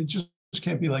 it just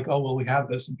can't be like, oh, well, we have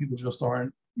this and people just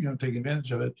aren't, taking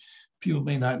advantage of it. People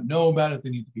may not know about it. They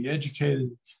need to be educated.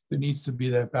 There needs to be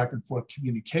that back and forth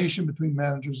communication between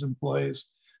managers and employees.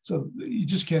 So you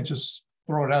just can't just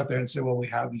throw it out there and say, well, we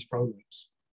have these programs.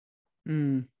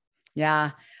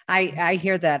 Yeah, I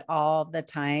hear that all the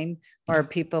time, or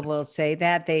people will say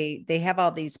that they have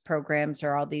all these programs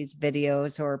or all these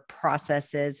videos or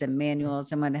processes and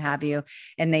manuals and what have you,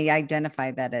 and they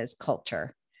identify that as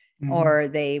culture. Or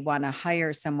they want to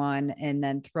hire someone and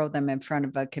then throw them in front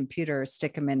of a computer,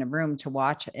 stick them in a room to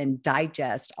watch and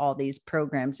digest all these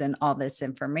programs and all this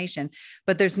information,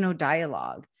 but there's no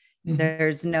dialogue.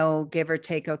 There's no give or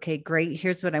take. Okay, great.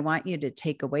 Here's what I want you to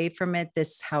take away from it.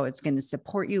 This is how it's going to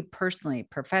support you personally,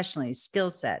 professionally,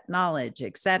 skill set, knowledge,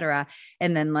 etc.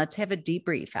 And then let's have a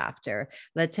debrief after.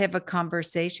 Let's have a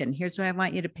conversation. Here's what I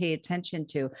want you to pay attention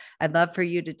to. I'd love for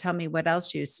you to tell me what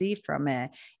else you see from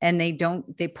it. And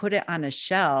they put it on a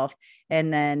shelf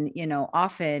and then,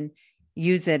 often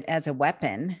use it as a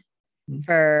weapon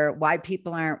for why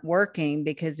people aren't working,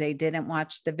 because they didn't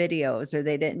watch the videos or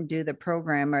they didn't do the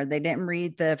program or they didn't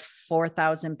read the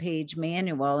 4,000 page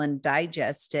manual and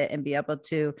digest it and be able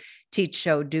to teach,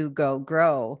 show, do, go,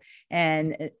 grow.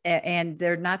 And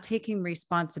they're not taking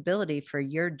responsibility for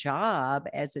your job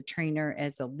as a trainer,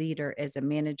 as a leader, as a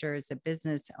manager, as a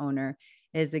business owner,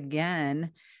 is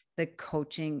again, the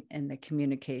coaching and the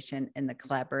communication and the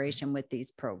collaboration with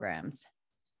these programs.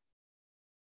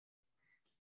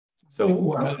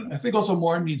 So I think also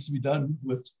more needs to be done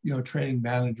with training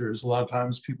managers. A lot of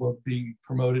times people are being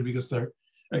promoted because they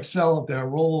excel at their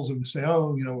roles, and we say, oh,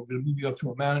 we're going to move you up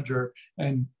to a manager,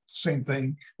 and same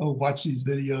thing. Oh, watch these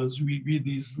videos, read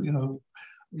these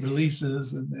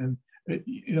releases, and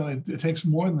it takes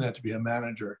more than that to be a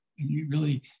manager. You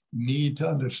really need to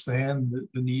understand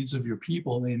the needs of your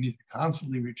people, and they need to be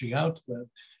constantly reaching out to them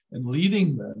and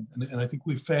leading them. And I think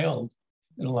we failed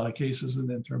in a lot of cases in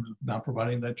terms of not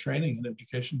providing that training and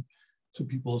education to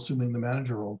people assuming the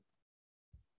manager role.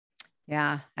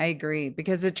 Yeah, I agree,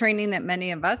 because the training that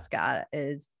many of us got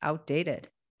is outdated.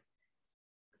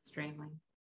 Extremely.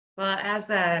 Well,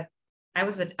 I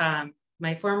was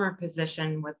my former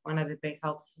position with one of the big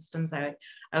health systems, I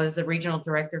was the regional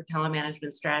director of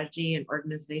telemanagement strategy and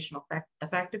organizational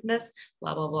effectiveness,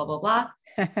 blah, blah, blah, blah, blah.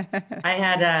 I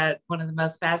had one of the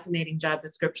most fascinating job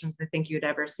descriptions I think you'd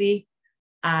ever see.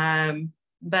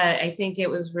 But I think it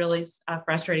was really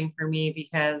frustrating for me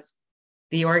because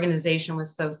the organization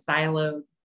was so siloed,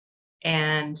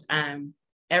 and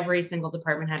every single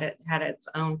department had its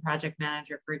own project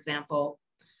manager, for example.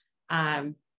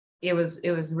 It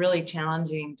was really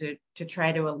challenging to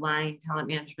try to align talent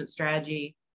management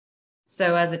strategy.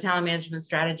 So as a talent management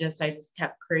strategist, I just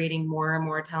kept creating more and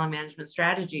more talent management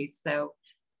strategies. So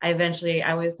I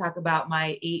always talk about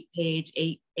my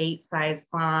 8-page, 8 size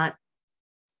font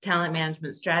talent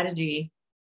management strategy.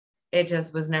 It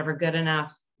just was never good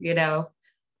enough, you know.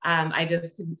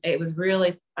 It was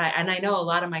really, and I know a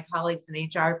lot of my colleagues in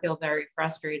HR feel very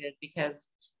frustrated because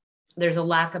there's a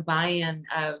lack of buy-in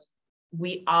of,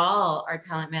 we all are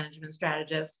talent management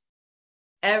strategists.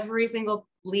 Every single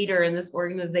leader in this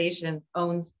organization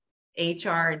owns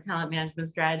HR and talent management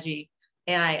strategy.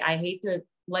 And I hate to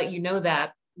let you know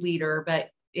that, leader, but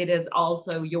it is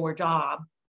also your job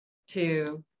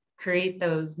to create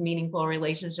those meaningful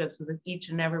relationships with each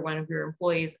and every one of your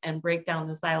employees and break down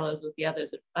the silos with the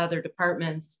other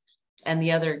departments and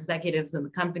the other executives in the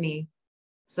company,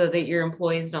 so that your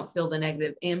employees don't feel the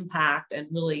negative impact and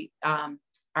really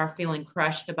are feeling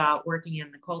crushed about working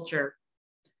in the culture.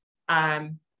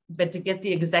 But to get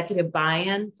the executive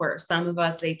buy-in for some of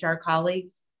us HR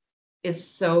colleagues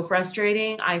is so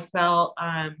frustrating. I felt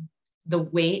the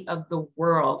weight of the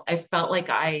world. I felt like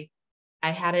I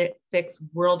had to fix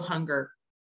world hunger.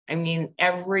 I mean,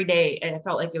 every day I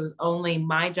felt like it was only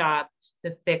my job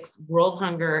to fix world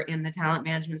hunger in the talent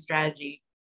management strategy.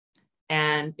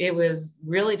 And it was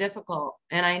really difficult.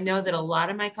 And I know that a lot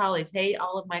of my colleagues, hey,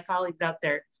 all of my colleagues out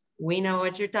there, we know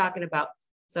what you're talking about.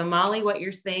 So Molly, what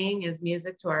you're saying is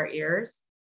music to our ears.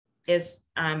 It's,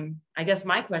 I guess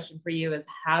my question for you is,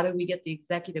 how do we get the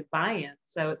executive buy-in?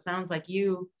 So it sounds like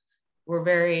you were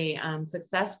very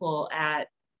successful at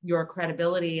your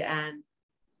credibility and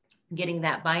getting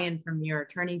that buy-in from your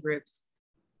attorney groups.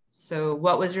 So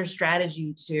what was your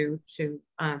strategy to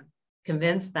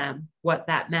convince them what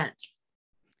that meant?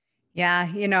 Yeah,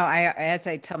 as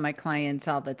I tell my clients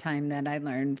all the time, that I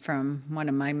learned from one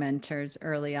of my mentors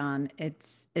early on,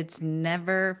 it's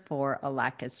never for a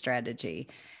lack of strategy.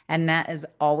 And that is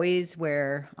always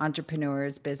where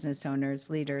entrepreneurs, business owners,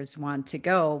 leaders want to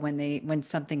go when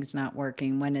something's not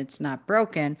working, when it's not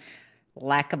broken.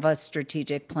 Lack of a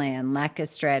strategic plan, lack of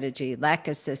strategy, lack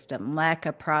of system, lack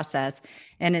of process,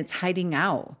 and it's hiding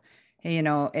out.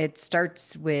 It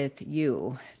starts with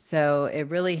you. So it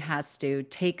really has to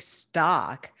take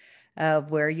stock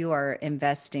of where you are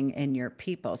investing in your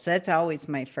people. So that's always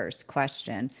my first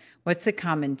question. What's the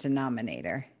common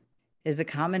denominator? Is a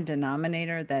common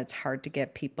denominator that's hard to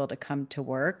get people to come to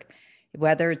work,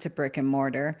 whether it's a brick and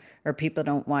mortar or people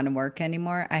don't want to work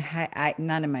anymore?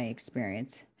 None of my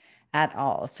experience at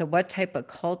all. So what type of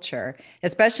culture,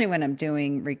 especially when I'm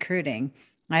doing recruiting?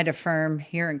 I had a firm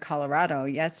here in Colorado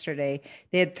yesterday.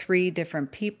 They had 3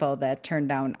 different people that turned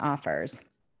down offers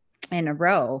in a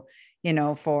row,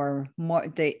 for more.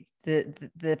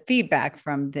 The feedback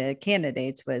from the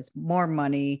candidates was more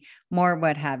money, more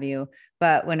what have you.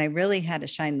 But when I really had to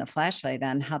shine the flashlight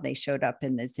on how they showed up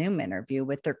in the Zoom interview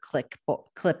with their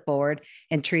clipboard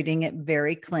and treating it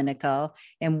very clinical,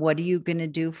 and what are you going to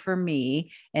do for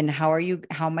me? And how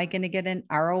am I going to get an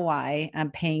ROI?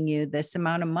 I'm paying you this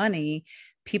amount of money.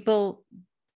 People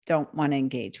don't want to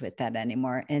engage with that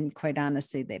anymore. And quite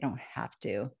honestly, they don't have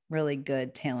to. Really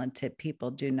good, talented people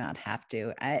do not have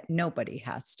to. Nobody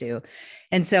has to.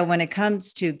 And so when it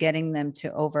comes to getting them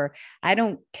to I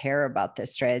don't care about the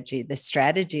strategy. The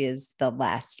strategy is the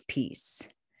last piece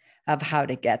of how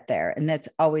to get there. And that's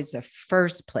always the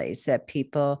first place that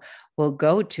people will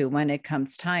go to when it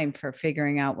comes time for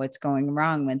figuring out what's going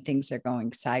wrong, when things are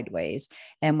going sideways,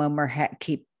 and when we're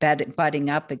keep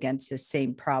butting up against the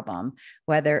same problem,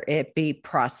 whether it be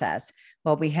process.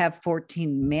 Well, we have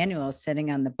 14 manuals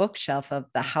sitting on the bookshelf of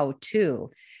the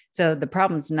how-to. So the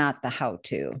problem's not the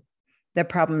how-to. The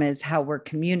problem is how we're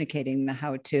communicating the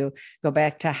how-to. Go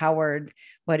back to Howard,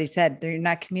 what he said, they're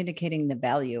not communicating the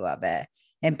value of it.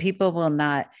 And people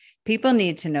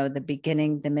need to know the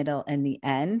beginning, the middle, and the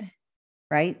end,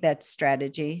 right? That's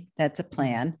strategy. That's a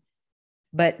plan.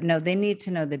 But no, they need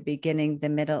to know the beginning, the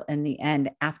middle, and the end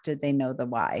after they know the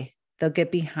why. They'll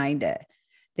get behind it.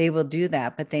 They will do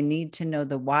that, but they need to know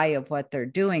the why of what they're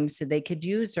doing so they could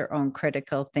use their own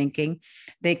critical thinking.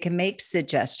 They can make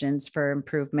suggestions for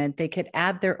improvement. They could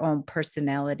add their own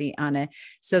personality on it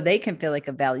so they can feel like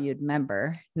a valued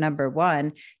member. Number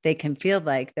one, they can feel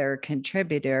like they're a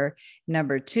contributor.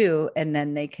 Number two, and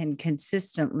then they can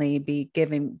consistently be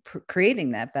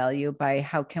creating that value by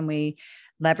how can we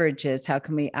leverage this? How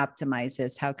can we optimize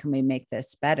this? How can we make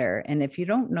this better? And if you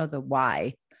don't know the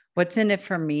why What's in it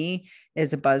for me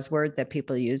is a buzzword that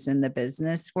people use in the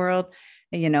business world,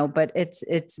 but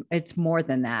it's more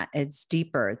than that. It's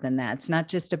deeper than that. It's not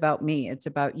just about me. It's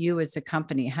about you as a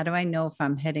company. How do I know if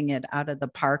I'm hitting it out of the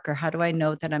park, or how do I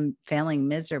know that I'm failing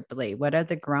miserably? What are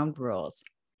the ground rules?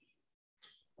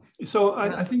 So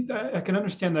I think that I can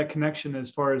understand that connection as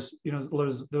far as,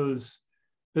 those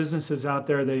businesses out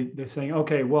there, they're saying,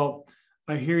 okay, well,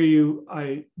 I hear you.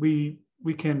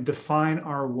 We can define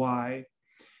our why,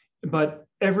 but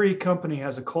every company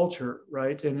has a culture,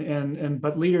 right?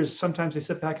 But leaders, sometimes they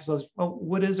sit back and say, well,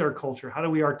 what is our culture? How do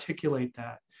we articulate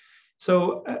that?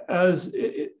 So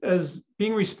as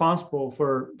being responsible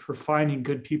for finding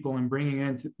good people and bringing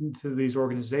into these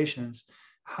organizations,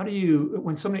 how do you,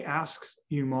 when somebody asks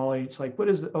you, Molly, it's like,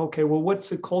 what's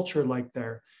the culture like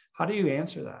there? How do you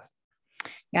answer that?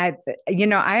 Yeah,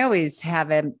 I always have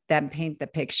them paint the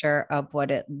picture of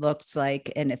what it looks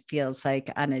like and it feels like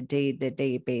on a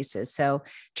day-to-day basis. So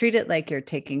treat it like you're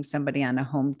taking somebody on a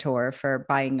home tour for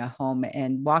buying a home,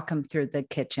 and walk them through the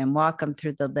kitchen, walk them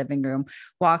through the living room,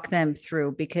 walk them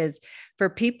through, because for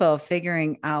people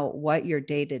figuring out what your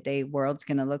day-to-day world's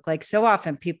going to look like, so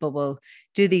often people will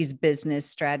do these business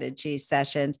strategy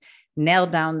sessions, nail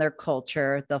down their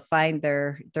culture. They'll find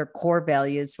their core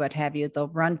values, what have you. They'll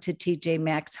run to TJ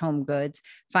Maxx Home Goods,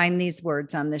 find these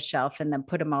words on the shelf, and then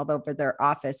put them all over their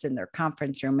office in their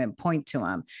conference room and point to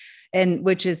them. And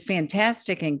which is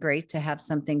fantastic and great to have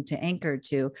something to anchor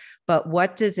to. But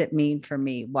what does it mean for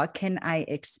me? What can I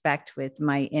expect with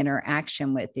my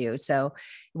interaction with you? So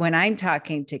when I'm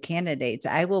talking to candidates,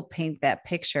 I will paint that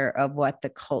picture of what the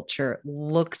culture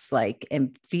looks like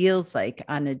and feels like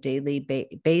on a daily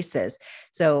basis.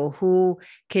 So who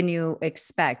can you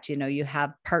expect? You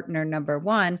have partner number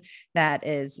one, that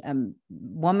is a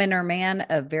woman or man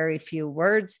of very few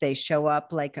words. They show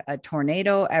up like a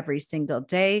tornado every single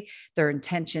day. Their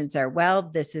intentions are well.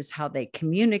 This is how they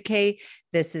communicate.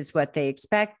 This is what they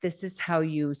expect. This is how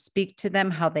you speak to them,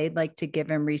 how they'd like to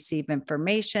give and receive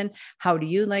information. How do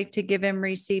you like to give and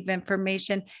receive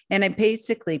information? And I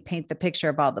basically paint the picture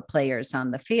of all the players on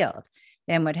the field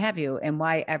and what have you, and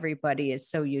why everybody is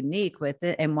so unique with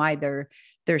it, and why their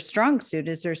strong suit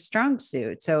is their strong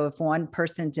suit. So if one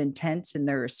person's intense and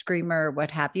they're a screamer or what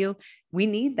have you, we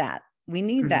need that. We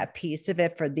need that piece of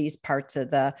it for these parts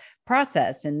of the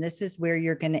process. And this is where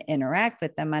you're going to interact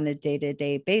with them on a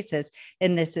day-to-day basis.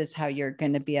 And this is how you're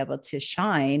going to be able to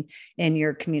shine in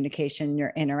your communication,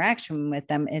 your interaction with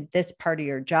them in this part of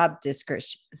your job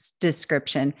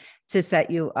description to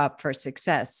set you up for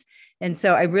success. And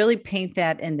so I really paint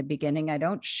that in the beginning. I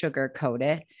don't sugarcoat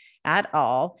it at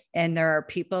all. And there are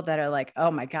people that are like,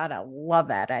 oh my God, I love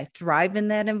that. I thrive in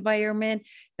that environment,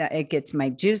 that it gets my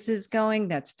juices going.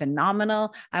 That's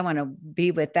phenomenal. I want to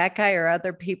be with that guy. Or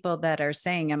other people that are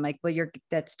saying, I'm like, well,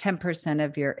 that's 10%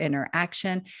 of your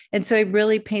interaction. And so I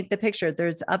really paint the picture.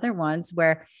 There's other ones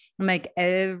where I'm like,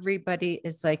 everybody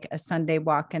is like a Sunday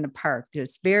walk in a park.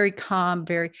 Just very calm,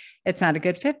 it's not a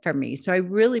good fit for me. So I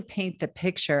really paint the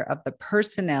picture of the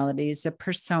personalities, the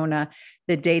persona,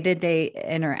 the day-to-day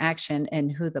interaction,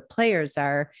 and who the players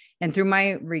are. And through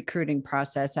my recruiting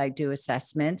process, I do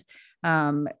assessment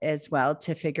as well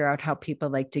to figure out how people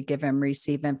like to give and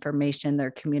receive information,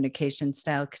 their communication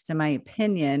style. Because in my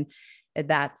opinion,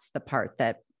 that's the part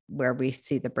where we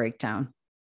see the breakdown.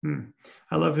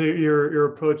 I love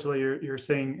your approach. Like you're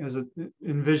saying,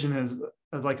 envision as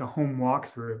like a home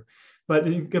walkthrough, but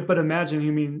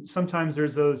imagine. Sometimes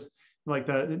there's those, like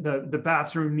the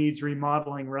bathroom needs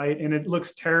remodeling, right? And it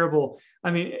looks terrible.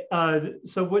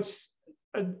 So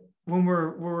when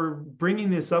we're bringing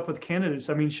this up with candidates,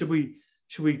 should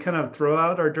we kind of throw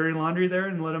out our dirty laundry there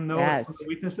and let them know Yes. the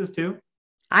weaknesses too?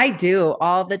 I do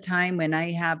all the time when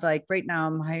I have, like right now,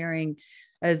 I'm hiring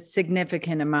a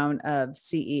significant amount of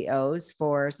CEOs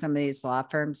for some of these law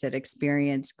firms that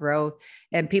experience growth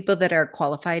and people that are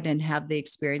qualified and have the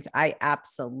experience. I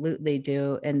absolutely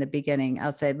do. In the beginning,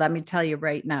 I'll say, let me tell you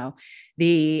right now,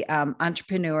 the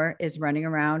entrepreneur is running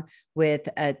around with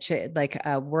like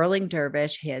a whirling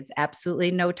dervish. He has absolutely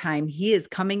no time. He is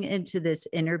coming into this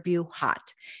interview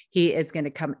hot. He is going to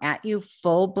come at you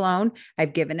full blown.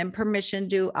 I've given him permission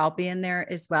to. I'll be in there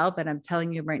as well. But I'm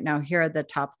telling you right now, here are the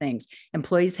top things.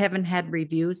 Employees haven't had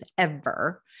reviews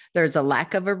ever. There's a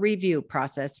lack of a review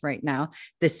process right now.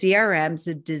 The CRM's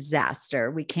a disaster.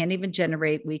 We can't even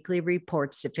generate weekly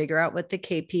reports to figure out what the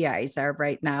KPIs are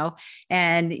right now.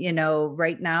 And,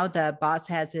 right now the boss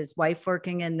has his wife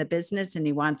working in the business and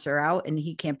he wants her out, and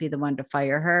he can't be the one to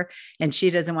fire her. And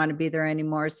she doesn't want to be there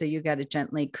anymore. So you got to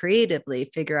gently, creatively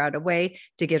figure out a way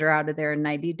to get her out of there in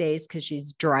 90 days because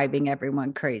she's driving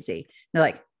everyone crazy. They're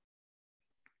like,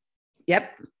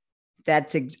 yep.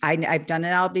 I've done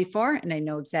it all before, and I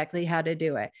know exactly how to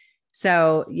do it.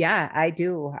 So yeah, I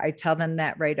do. I tell them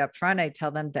that right up front. I tell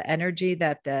them the energy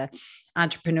that the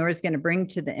entrepreneur is going to bring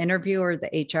to the interview, or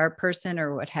the HR person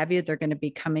or what have you. They're going to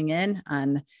be coming in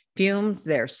on fumes.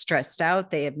 They're stressed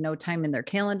out. They have no time in their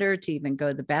calendar to even go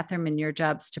to the bathroom, and your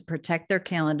job's to protect their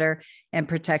calendar and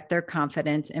protect their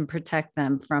confidence and protect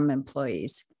them from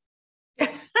employees.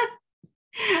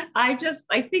 I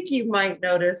think you might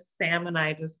notice Sam and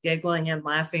I just giggling and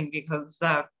laughing because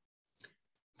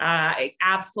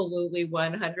absolutely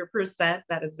 100%.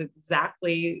 That is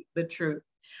exactly the truth.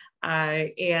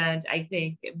 And I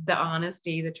think the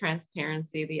honesty, the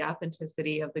transparency, the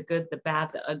authenticity of the good, the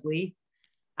bad, the ugly.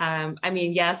 I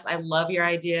mean, yes, I love your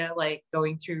idea, like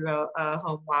going through a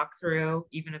home walkthrough,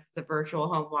 even if it's a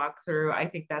virtual home walkthrough. I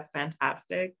think that's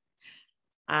fantastic.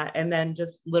 And then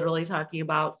just literally talking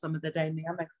about some of the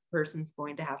dynamics the person's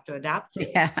going to have to adapt to.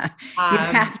 Yeah, you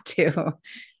have to.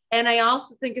 And I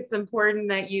also think it's important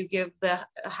that you give the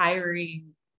hiring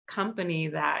company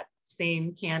that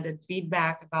same candid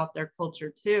feedback about their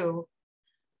culture too,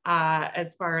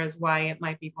 as far as why it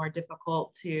might be more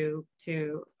difficult to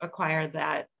acquire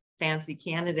that fancy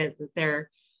candidate that they're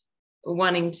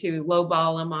wanting to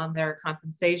lowball them on their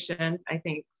compensation. I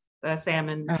think Sam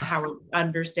and Howard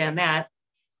understand that.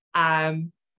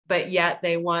 But yet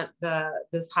they want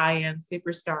this high-end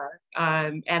superstar,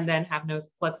 and then have no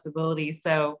flexibility.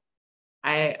 So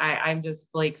I'm just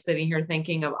like sitting here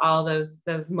thinking of all those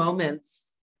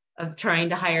moments of trying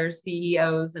to hire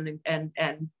CEOs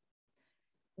and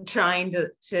trying to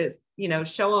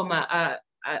show them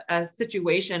a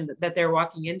situation that they're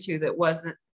walking into that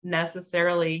wasn't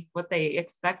necessarily what they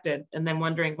expected, and then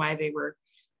wondering why they were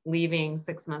leaving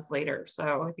 6 months later.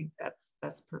 So I think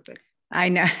that's perfect. I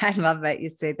know. I love that you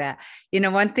say that.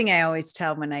 One thing I always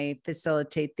tell when I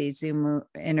facilitate these Zoom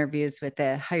interviews with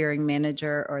the hiring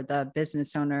manager or the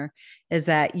business owner is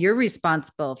that you're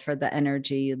responsible for the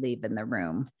energy you leave in the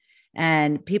room,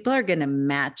 and people are going to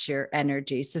match your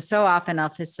energy. So often I'll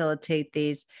facilitate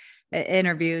these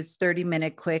interviews,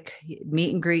 30-minute quick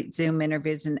meet and greet Zoom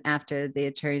interviews. And after, the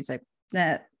attorney's like,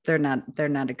 they're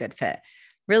not a good fit.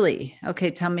 Really?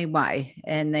 Okay, tell me why.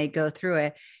 And they go through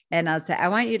it. And I'll say, I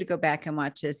want you to go back and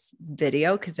watch this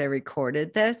video because I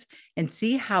recorded this, and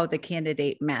see how the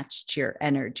candidate matched your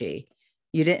energy.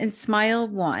 You didn't smile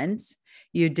once.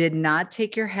 You did not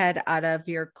take your head out of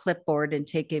your clipboard and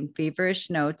taking feverish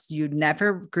notes. You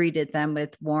never greeted them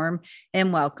with warm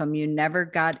and welcome. You never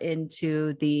got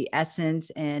into the essence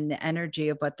and the energy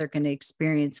of what they're going to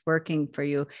experience working for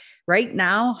you. Right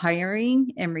now,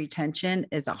 hiring and retention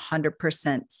is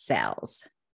 100% sales.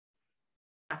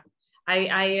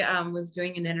 I was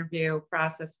doing an interview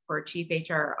process for a chief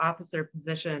HR officer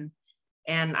position,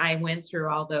 and I went through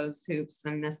all those hoops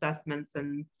and assessments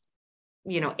and,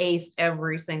 aced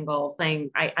every single thing.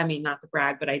 I mean, not to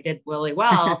brag, but I did really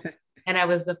well. And I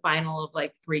was the final of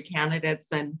like 3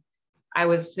 candidates. And I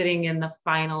was sitting in the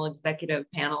final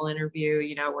executive panel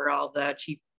interview, where all the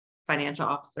chief financial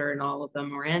officer and all of them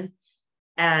were in.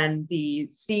 And the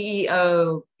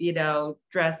CEO,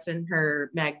 dressed in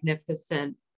her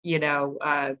magnificent,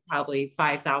 probably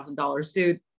 $5,000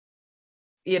 suit,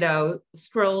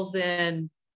 strolls in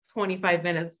 25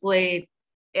 minutes late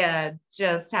and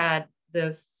just had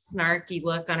this snarky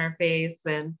look on her face.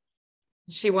 And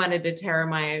she wanted to tear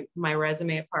my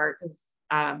resume apart because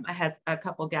I had a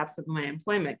couple gaps of my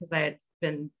employment because I had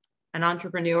been an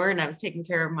entrepreneur and I was taking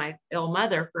care of my ill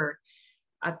mother for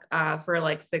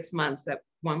like 6 months at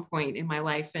one point in my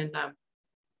life. And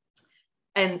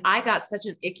I got such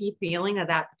an icky feeling of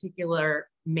that particular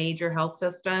major health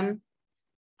system.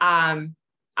 I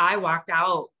walked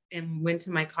out and went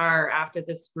to my car after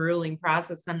this grueling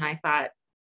process. And I thought,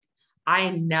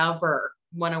 I never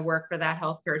want to work for that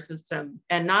healthcare system.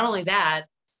 And not only that,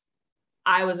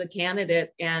 I was a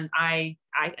candidate, and I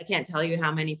can't tell you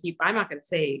how many people, I'm not going to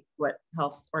say what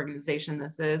health organization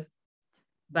this is,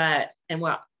 and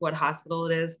what hospital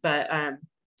it is, but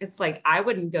it's like, I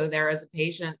wouldn't go there as a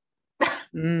patient.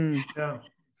 Yeah.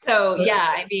 So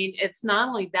yeah, I mean, it's not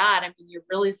only that, I mean, you're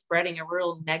really spreading a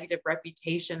real negative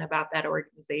reputation about that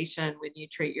organization when you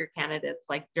treat your candidates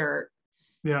like dirt.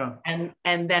 Yeah. And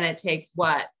then it takes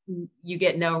what? You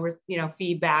get no,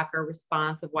 feedback or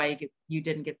response of why you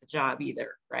didn't get the job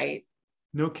either, right?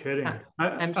 No kidding. Yeah.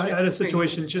 I had a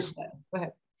situation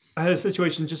I had a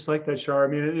situation just like that, Shar. I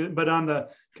mean, but on the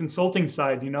consulting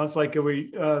side, it's like I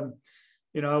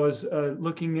was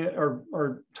looking at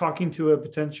or talking to a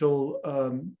potential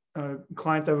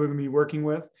client that we're going to be working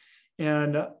with,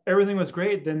 and everything was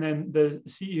great. Then the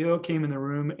CEO came in the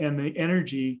room, and the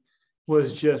energy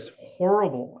was just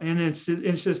horrible. And it's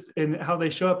just, and how they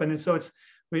show up. And so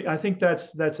I think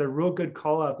that's a real good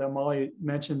call out that Molly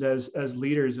mentioned as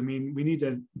leaders. I mean, we need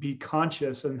to be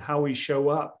conscious in how we show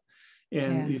up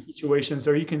in these situations,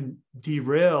 or you can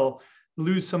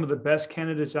lose some of the best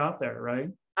candidates out there, right?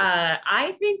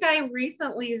 I think I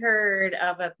recently heard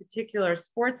of a particular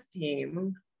sports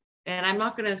team, and I'm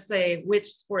not going to say which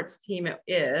sports team it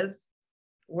is,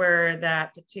 where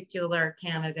that particular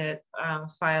candidate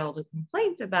filed a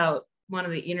complaint about one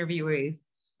of the interviewees,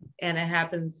 and it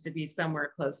happens to be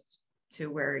somewhere close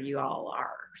to where you all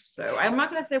are. So I'm not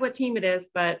going to say what team it is,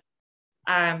 but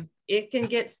it can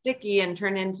get sticky and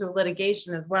turn into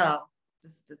litigation as well,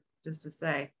 just to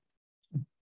say.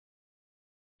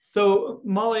 So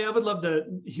Molly, I would love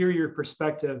to hear your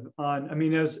perspective on, I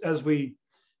mean,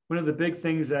 one of the big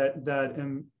things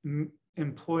that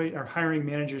employee or hiring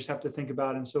managers have to think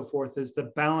about and so forth is the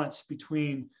balance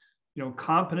between,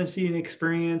 competency and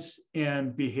experience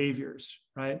and behaviors,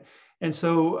 right? And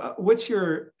so what's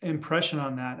your impression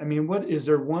on that? I mean, is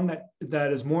there one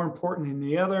that is more important than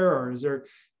the other, or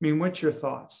what's your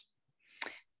thoughts?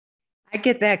 I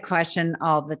get that question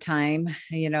all the time,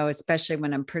 especially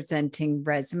when I'm presenting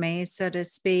resumes, so to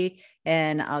speak,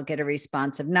 and I'll get a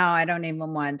response of, no, I don't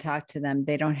even want to talk to them.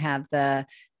 They don't have the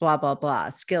blah, blah, blah,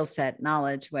 skill set,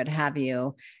 knowledge, what have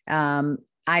you.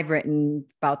 I've written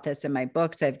about this in my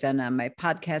books. I've done on my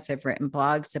podcast. I've written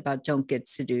blogs about don't get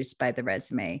seduced by the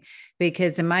resume,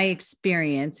 because in my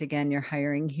experience, again, you're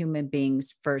hiring human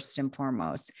beings first and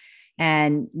foremost.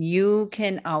 And you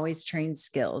can always train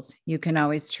skills. You can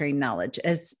always train knowledge,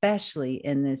 especially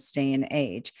in this day and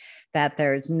age, that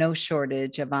there's no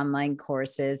shortage of online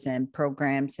courses and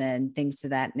programs and things of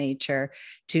that nature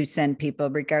to send people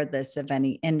regardless of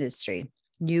any industry.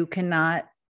 You cannot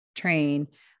train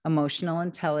emotional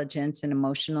intelligence and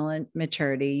emotional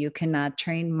maturity. You cannot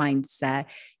train mindset.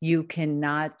 You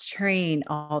cannot train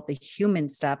all the human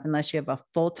stuff unless you have a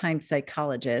full-time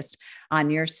psychologist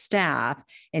on your staff.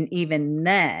 And even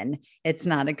then, it's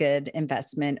not a good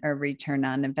investment or return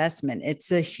on investment. It's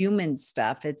the human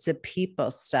stuff. It's the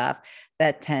people stuff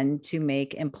that tend to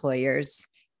make employers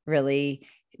really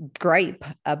gripe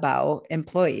about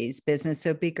employees. Business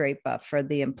would be great, but for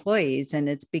the employees, and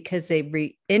it's because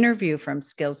they interview from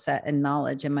skill set and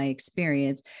knowledge, in my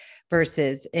experience,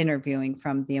 versus interviewing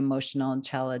from the emotional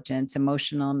intelligence,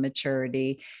 emotional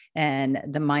maturity, and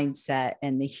the mindset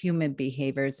and the human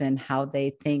behaviors and how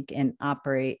they think and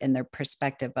operate and their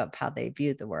perspective of how they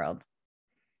view the world.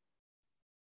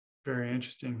 Very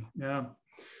interesting. Yeah.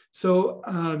 So,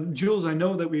 Jules, I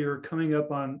know that we are coming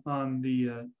up on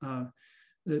the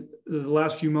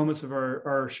last few moments of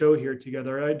our show here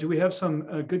together. Do we have some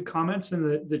good comments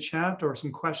in the chat or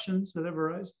some questions that have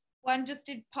arisen? One just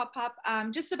did pop up,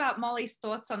 just about Molly's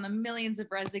thoughts on the millions of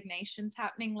resignations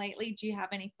happening lately. Do you have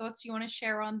any thoughts you want to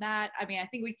share on that? I mean, I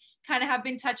think we kind of have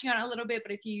been touching on it a little bit,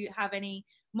 but if you have any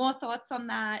more thoughts on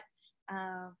that,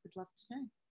 we'd love to know.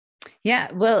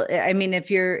 Yeah, well, I mean,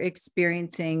 if you're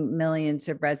experiencing millions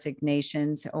of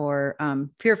resignations or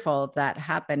fearful of that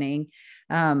happening,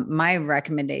 my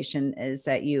recommendation is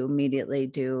that you immediately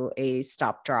do a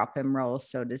stop, drop, and roll,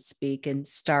 so to speak, and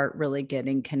start really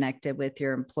getting connected with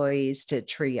your employees to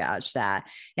triage that.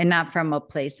 And not from a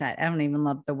place that, I don't even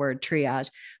love the word triage,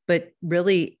 but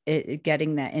really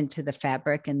getting that into the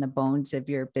fabric and the bones of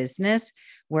your business,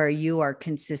 where you are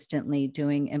consistently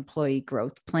doing employee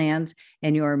growth plans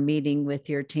and you're meeting with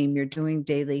your team, you're doing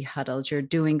daily huddles, you're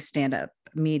doing stand-up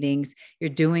meetings, you're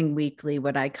doing weekly,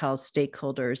 what I call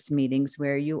stakeholders meetings,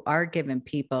 where you are giving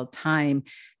people time,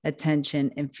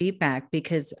 attention, and feedback.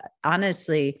 Because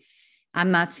honestly,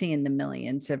 I'm not seeing the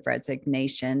millions of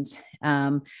resignations.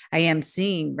 I am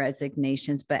seeing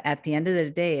resignations, but at the end of the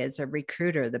day, as a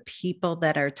recruiter, the people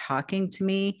that are talking to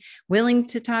me, willing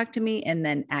to talk to me, and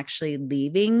then actually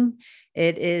leaving,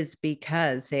 it is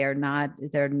because they're not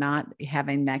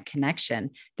having that connection.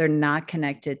 They're not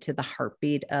connected to the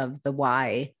heartbeat of the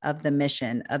why, of the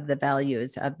mission, of the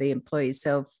values of the employees.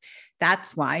 So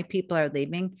that's why people are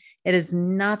leaving. It has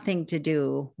nothing to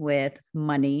do with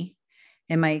money,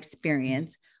 in my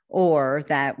experience, or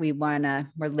that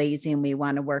we're lazy and we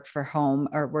want to work for home,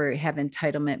 or we have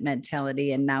entitlement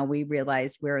mentality. And now we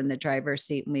realize we're in the driver's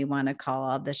seat and we want to call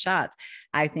all the shots.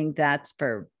 I think that's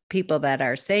for people that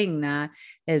are saying that,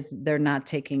 is they're not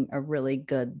taking a really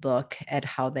good look at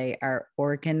how they are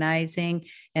organizing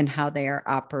and how they are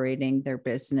operating their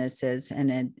businesses.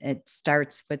 And it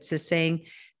starts with the saying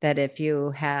that if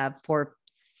you have four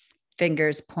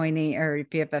fingers pointing, or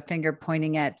if you have a finger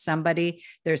pointing at somebody,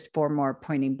 there's four more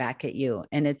pointing back at you.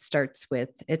 And it starts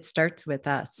with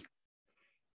us.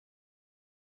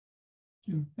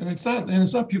 And it's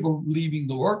not people leaving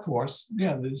the workforce.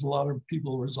 Yeah, there's a lot of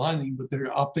people resigning, but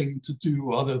they're opting to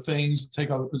do other things, take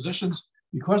other positions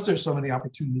because there's so many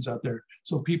opportunities out there.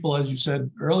 So people, as you said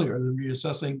earlier, they're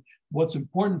reassessing what's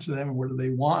important to them and what do they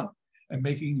want and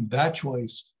making that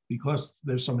choice because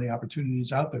there's so many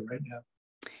opportunities out there right now.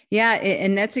 Yeah,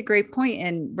 and that's a great point.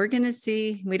 And we're going to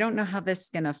see, we don't know how this is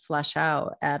going to flush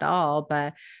out at all,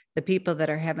 but the people that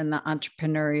are having the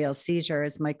entrepreneurial seizure,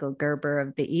 as Michael Gerber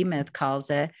of the E-Myth calls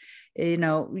it,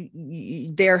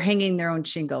 they're hanging their own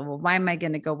shingle. Well, why am I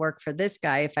going to go work for this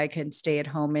guy if I can stay at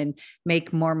home and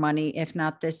make more money, if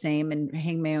not the same, and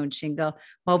hang my own shingle?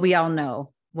 Well, we all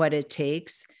know what it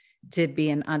takes to be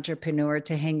an entrepreneur,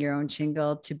 to hang your own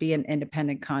shingle, to be an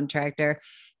independent contractor.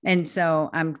 And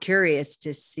so I'm curious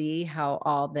to see how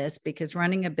all this, because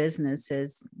running a business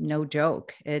is no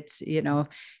joke. It's,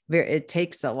 it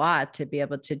takes a lot to be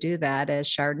able to do that, as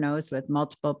Shard knows, with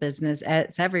multiple business,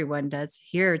 as everyone does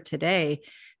here today.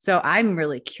 So I'm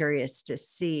really curious to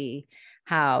see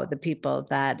how the people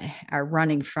that are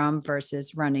running from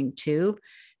versus running to,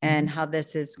 and how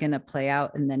this is going to play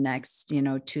out in the next,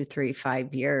 2, 3,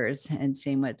 5 years, and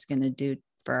seeing what it's going to do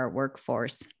for our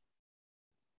workforce.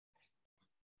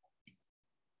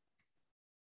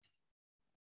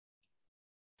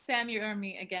 Sam, you're on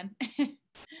mute again. I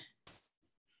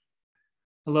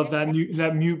love that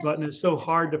mute button. Is so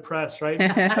hard to press, right?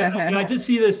 And I just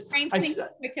see this. Brain's thinking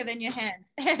quicker than your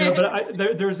hands.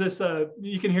 There's this.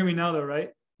 You can hear me now, though,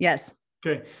 right? Yes.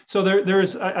 Okay. So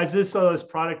I just saw this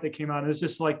product that came out. And it's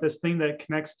just like this thing that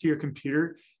connects to your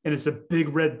computer, and it's a big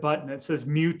red button. It says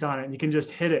mute on it, and you can just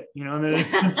hit it, and then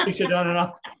it takes it down and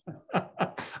off.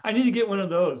 I need to get one of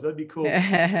those. That'd be cool.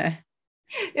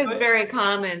 It's very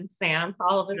common, Sam.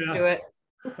 All of us do it.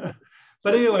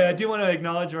 But anyway, I do want to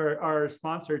acknowledge our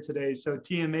sponsor today, so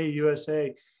TMA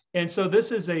USA. And so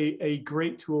this is a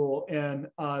great tool, and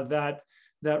that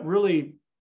really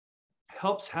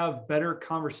helps have better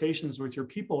conversations with your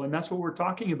people, and that's what we're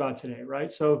talking about today,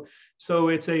 right? So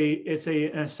it's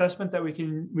an assessment that we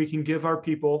can give our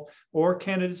people or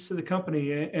candidates to the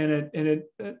company, and it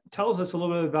tells us a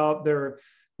little bit about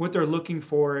what they're looking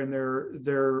for in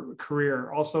their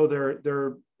career, also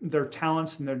their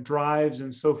talents and their drives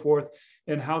and so forth,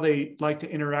 and how they like to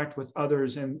interact with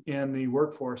others in the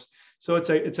workforce. So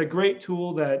it's a great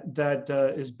tool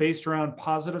that is based around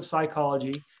positive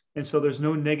psychology. And so there's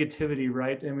no negativity,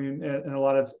 right? I mean, in a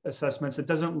lot of assessments, it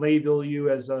doesn't label you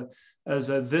as a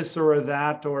this or a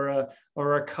that, or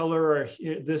a color, or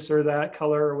this or that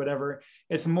color, or whatever.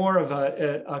 It's more of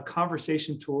a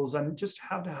conversation tools, and just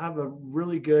how to have a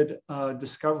really good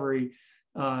discovery,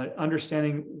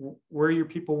 understanding where your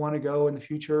people want to go in the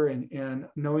future, and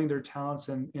knowing their talents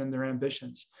and their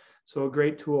ambitions. So a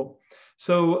great tool.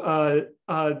 So,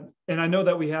 and I know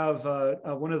that we have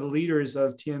one of the leaders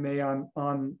of TMA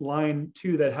on line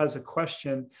 2 that has a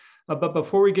question. But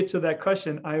before we get to that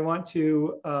question, I want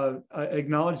to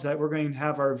acknowledge that we're going to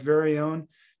have our very own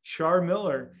Shar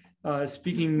Miller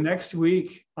speaking next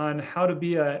week on how to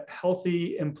be a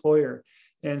healthy employer.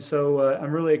 And so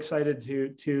I'm really excited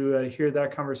to hear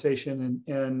that conversation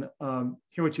and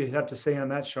hear what you have to say on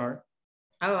that, Shar.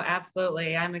 Oh,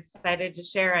 absolutely. I'm excited to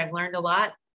share. I've learned a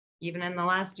lot, even in the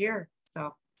last year.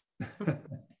 So.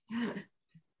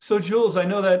 So Jules, I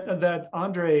know that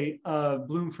Andre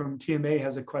Bloom from TMA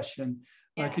has a question.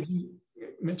 Yeah. Could you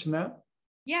mention that?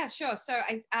 Yeah, sure. So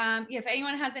if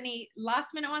anyone has any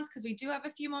last minute ones, because we do have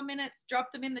a few more minutes,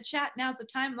 drop them in the chat. Now's the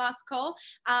time, last call.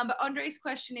 But Andre's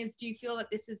question is, do you feel that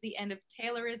this is the end of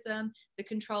Taylorism, the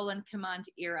control and command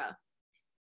era?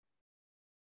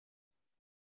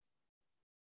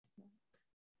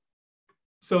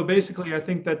 So basically, I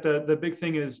think that the big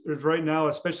thing is right now,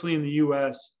 especially in the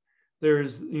U.S.,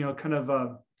 there's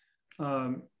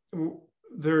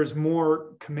there's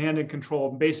more command and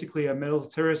control, basically a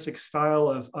militaristic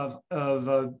style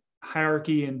of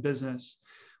hierarchy in business,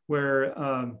 where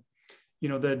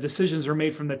the decisions are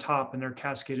made from the top and they're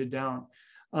cascaded down.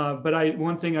 But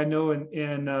one thing I know,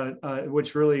 in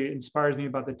which really inspires me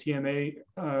about the TMA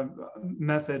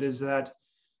method, is that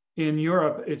in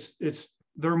Europe,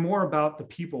 they're more about the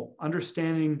people,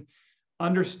 understanding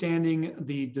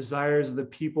the desires of the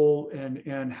people,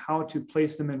 and how to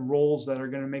place them in roles that are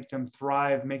going to make them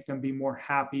thrive, make them be more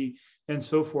happy, and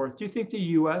so forth. Do you think the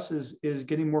US is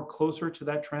getting more closer to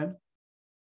that trend?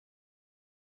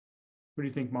 What do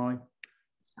you think, Molly?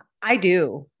 I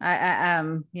do.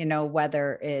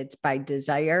 Whether it's by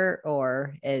desire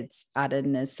or it's out of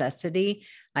necessity,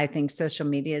 I think social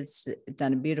media has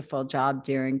done a beautiful job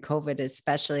during COVID,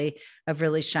 especially, of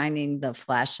really shining the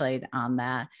flashlight on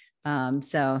that.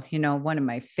 So, one of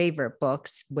my favorite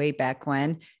books way back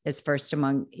when is First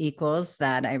Among Equals,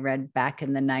 that I read back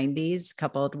in the 90s,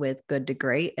 coupled with Good to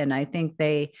Great. And I think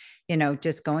they,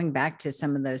 just going back to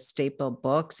some of those staple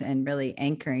books and really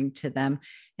anchoring to them.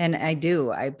 And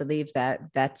I believe that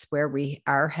that's where we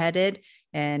are headed,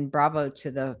 and bravo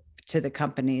to the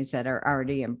companies that are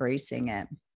already embracing it.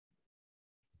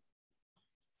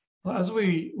 Well, as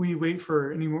we wait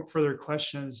for any more further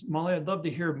questions, Molly, I'd love to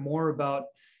hear more about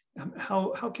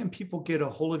how can people get a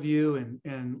hold of you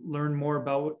and learn more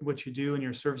about what you do and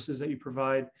your services that you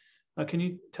provide. Can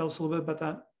you tell us a little bit about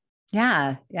that?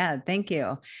 Yeah. Thank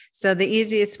you. So the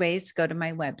easiest way is to go to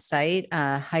my website,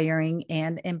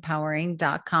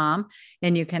 hiringandempowering.com,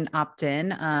 and you can opt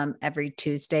in. Every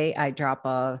Tuesday, I drop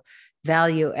a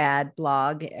value add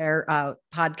blog or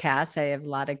podcast. I have a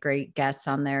lot of great guests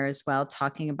on there as well,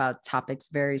 talking about topics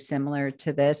very similar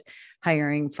to this: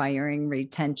 hiring, firing,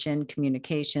 retention,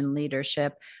 communication,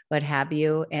 leadership, what have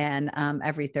you. And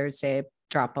every Thursday, I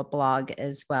drop a blog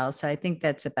as well. So I think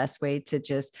that's the best way to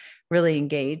just really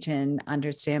engage and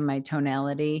understand my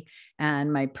tonality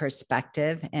and my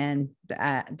perspective. And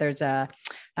there's a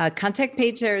contact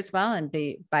page there as well. And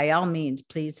by all means,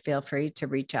 please feel free to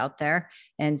reach out there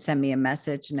and send me a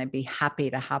message. And I'd be happy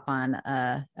to hop on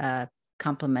a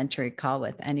complimentary call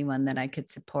with anyone that I could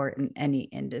support in any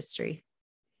industry.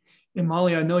 And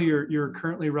Molly, I know you're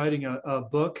currently writing a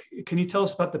book. Can you tell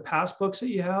us about the past books that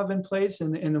you have in place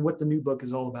and what the new book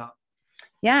is all about?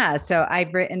 Yeah, so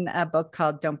I've written a book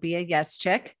called Don't Be a Yes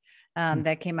Chick.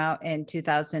 That came out in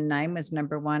 2009, was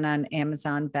 #1 on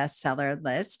Amazon bestseller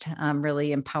list,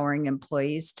 really empowering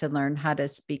employees to learn how to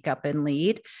speak up and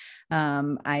lead.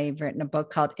 I've written a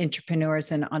book called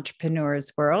Entrepreneurs in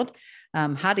Entrepreneurs World,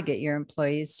 how to get your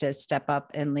employees to step up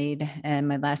and lead. And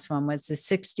my last one was the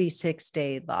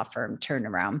 66-day law firm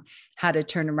turnaround, how to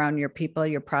turn around your people,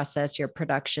 your process, your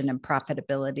production, and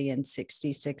profitability in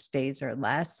 66 days or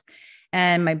less.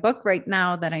 And my book right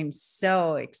now that I'm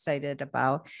so excited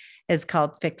about is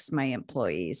called Fix My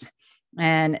Employees.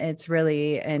 And it's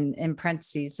really in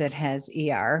parentheses, it has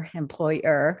ER,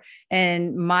 employer.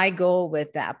 And my goal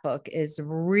with that book is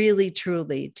really,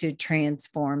 truly to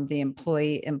transform the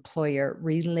employee-employer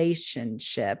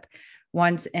relationship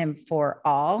once and for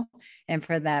all. And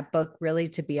for that book really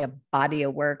to be a body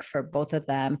of work for both of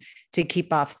them to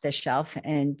keep off the shelf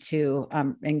and to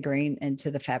ingrain into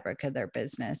the fabric of their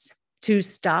business, to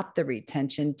stop the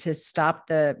retention, to stop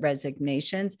the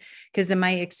resignations. Because in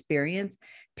my experience,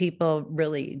 people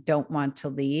really don't want to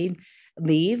leave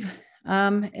in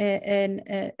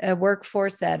a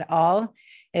workforce at all.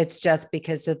 It's just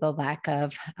because of the lack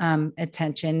of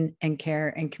attention and care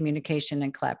and communication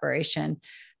and collaboration,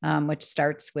 which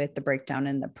starts with the breakdown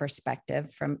in the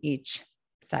perspective from each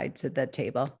sides of the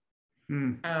table.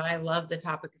 Oh, I love the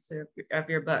topics of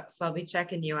your book. So I'll be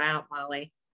checking you out,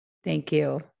 Molly. Thank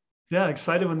you. Yeah,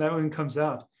 excited when that one comes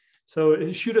out.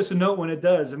 So shoot us a note when it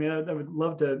does. I mean, I would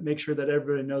love to make sure that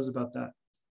everybody knows about that.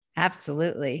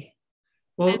 Absolutely.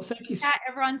 Well, thank you.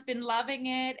 Everyone's been loving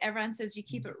it. Everyone says you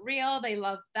keep it real. They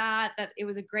love that it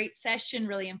was a great session,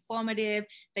 really informative,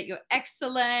 that you're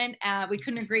excellent. We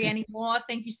couldn't agree anymore.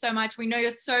 Thank you so much. We know you're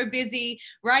so busy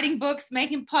writing books,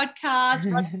 making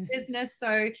podcasts, running business.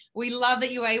 So we love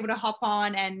that you were able to hop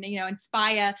on and,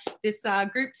 inspire this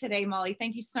group today, Molly.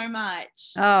 Thank you so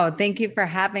much. Oh, thank you for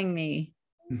having me.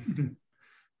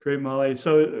 Great, Molly.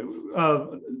 So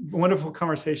wonderful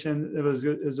conversation. It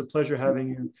was a pleasure having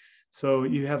you. So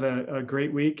you have a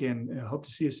great week, and I hope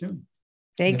to see you soon.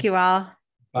 Thank you all.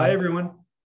 Bye, everyone.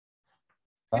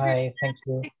 Bye. Thank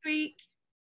you. Next week.